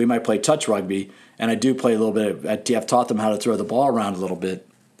reasons. We might play touch rugby, and I do play a little bit. I've taught them how to throw the ball around a little bit.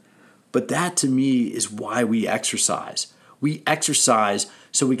 But that to me is why we exercise. We exercise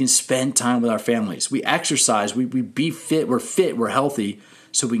so we can spend time with our families. We exercise. We be fit. We're healthy,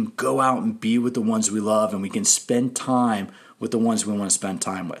 so we can go out and be with the ones we love, and we can spend time with the ones we want to spend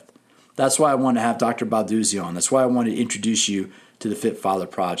time with. That's why I want to have Dr. Balduzzi on. That's why I want to introduce you to the Fit Father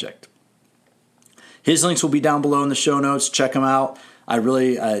Project. His links will be down below in the show notes. Check them out. I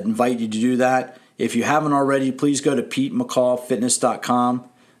really invite you to do that. If you haven't already, please go to PeteMcCallFitness.com.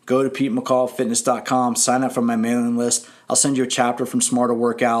 Go to PeteMcCallFitness.com. Sign up for my mailing list. I'll send you a chapter from Smarter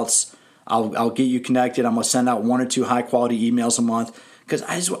Workouts. I'll get you connected. I'm going to send out 1 or 2 high-quality emails a month because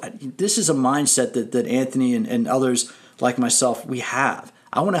this is a mindset that Anthony and others like myself, we have.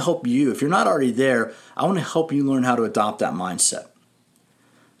 I want to help you. If you're not already there, I want to help you learn how to adopt that mindset.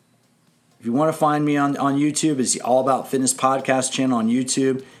 If you want to find me on YouTube, it's the All About Fitness podcast channel on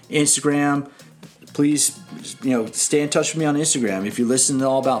YouTube. Instagram, please, stay in touch with me on Instagram. If you listen to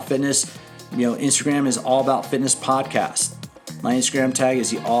All About Fitness, Instagram is All About Fitness Podcast. My Instagram tag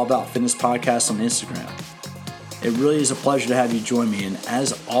is the All About Fitness Podcast on Instagram. It really is a pleasure to have you join me. And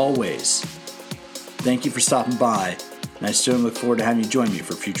as always, thank you for stopping by. And I still look forward to having you join me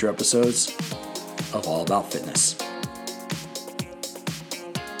for future episodes of All About Fitness.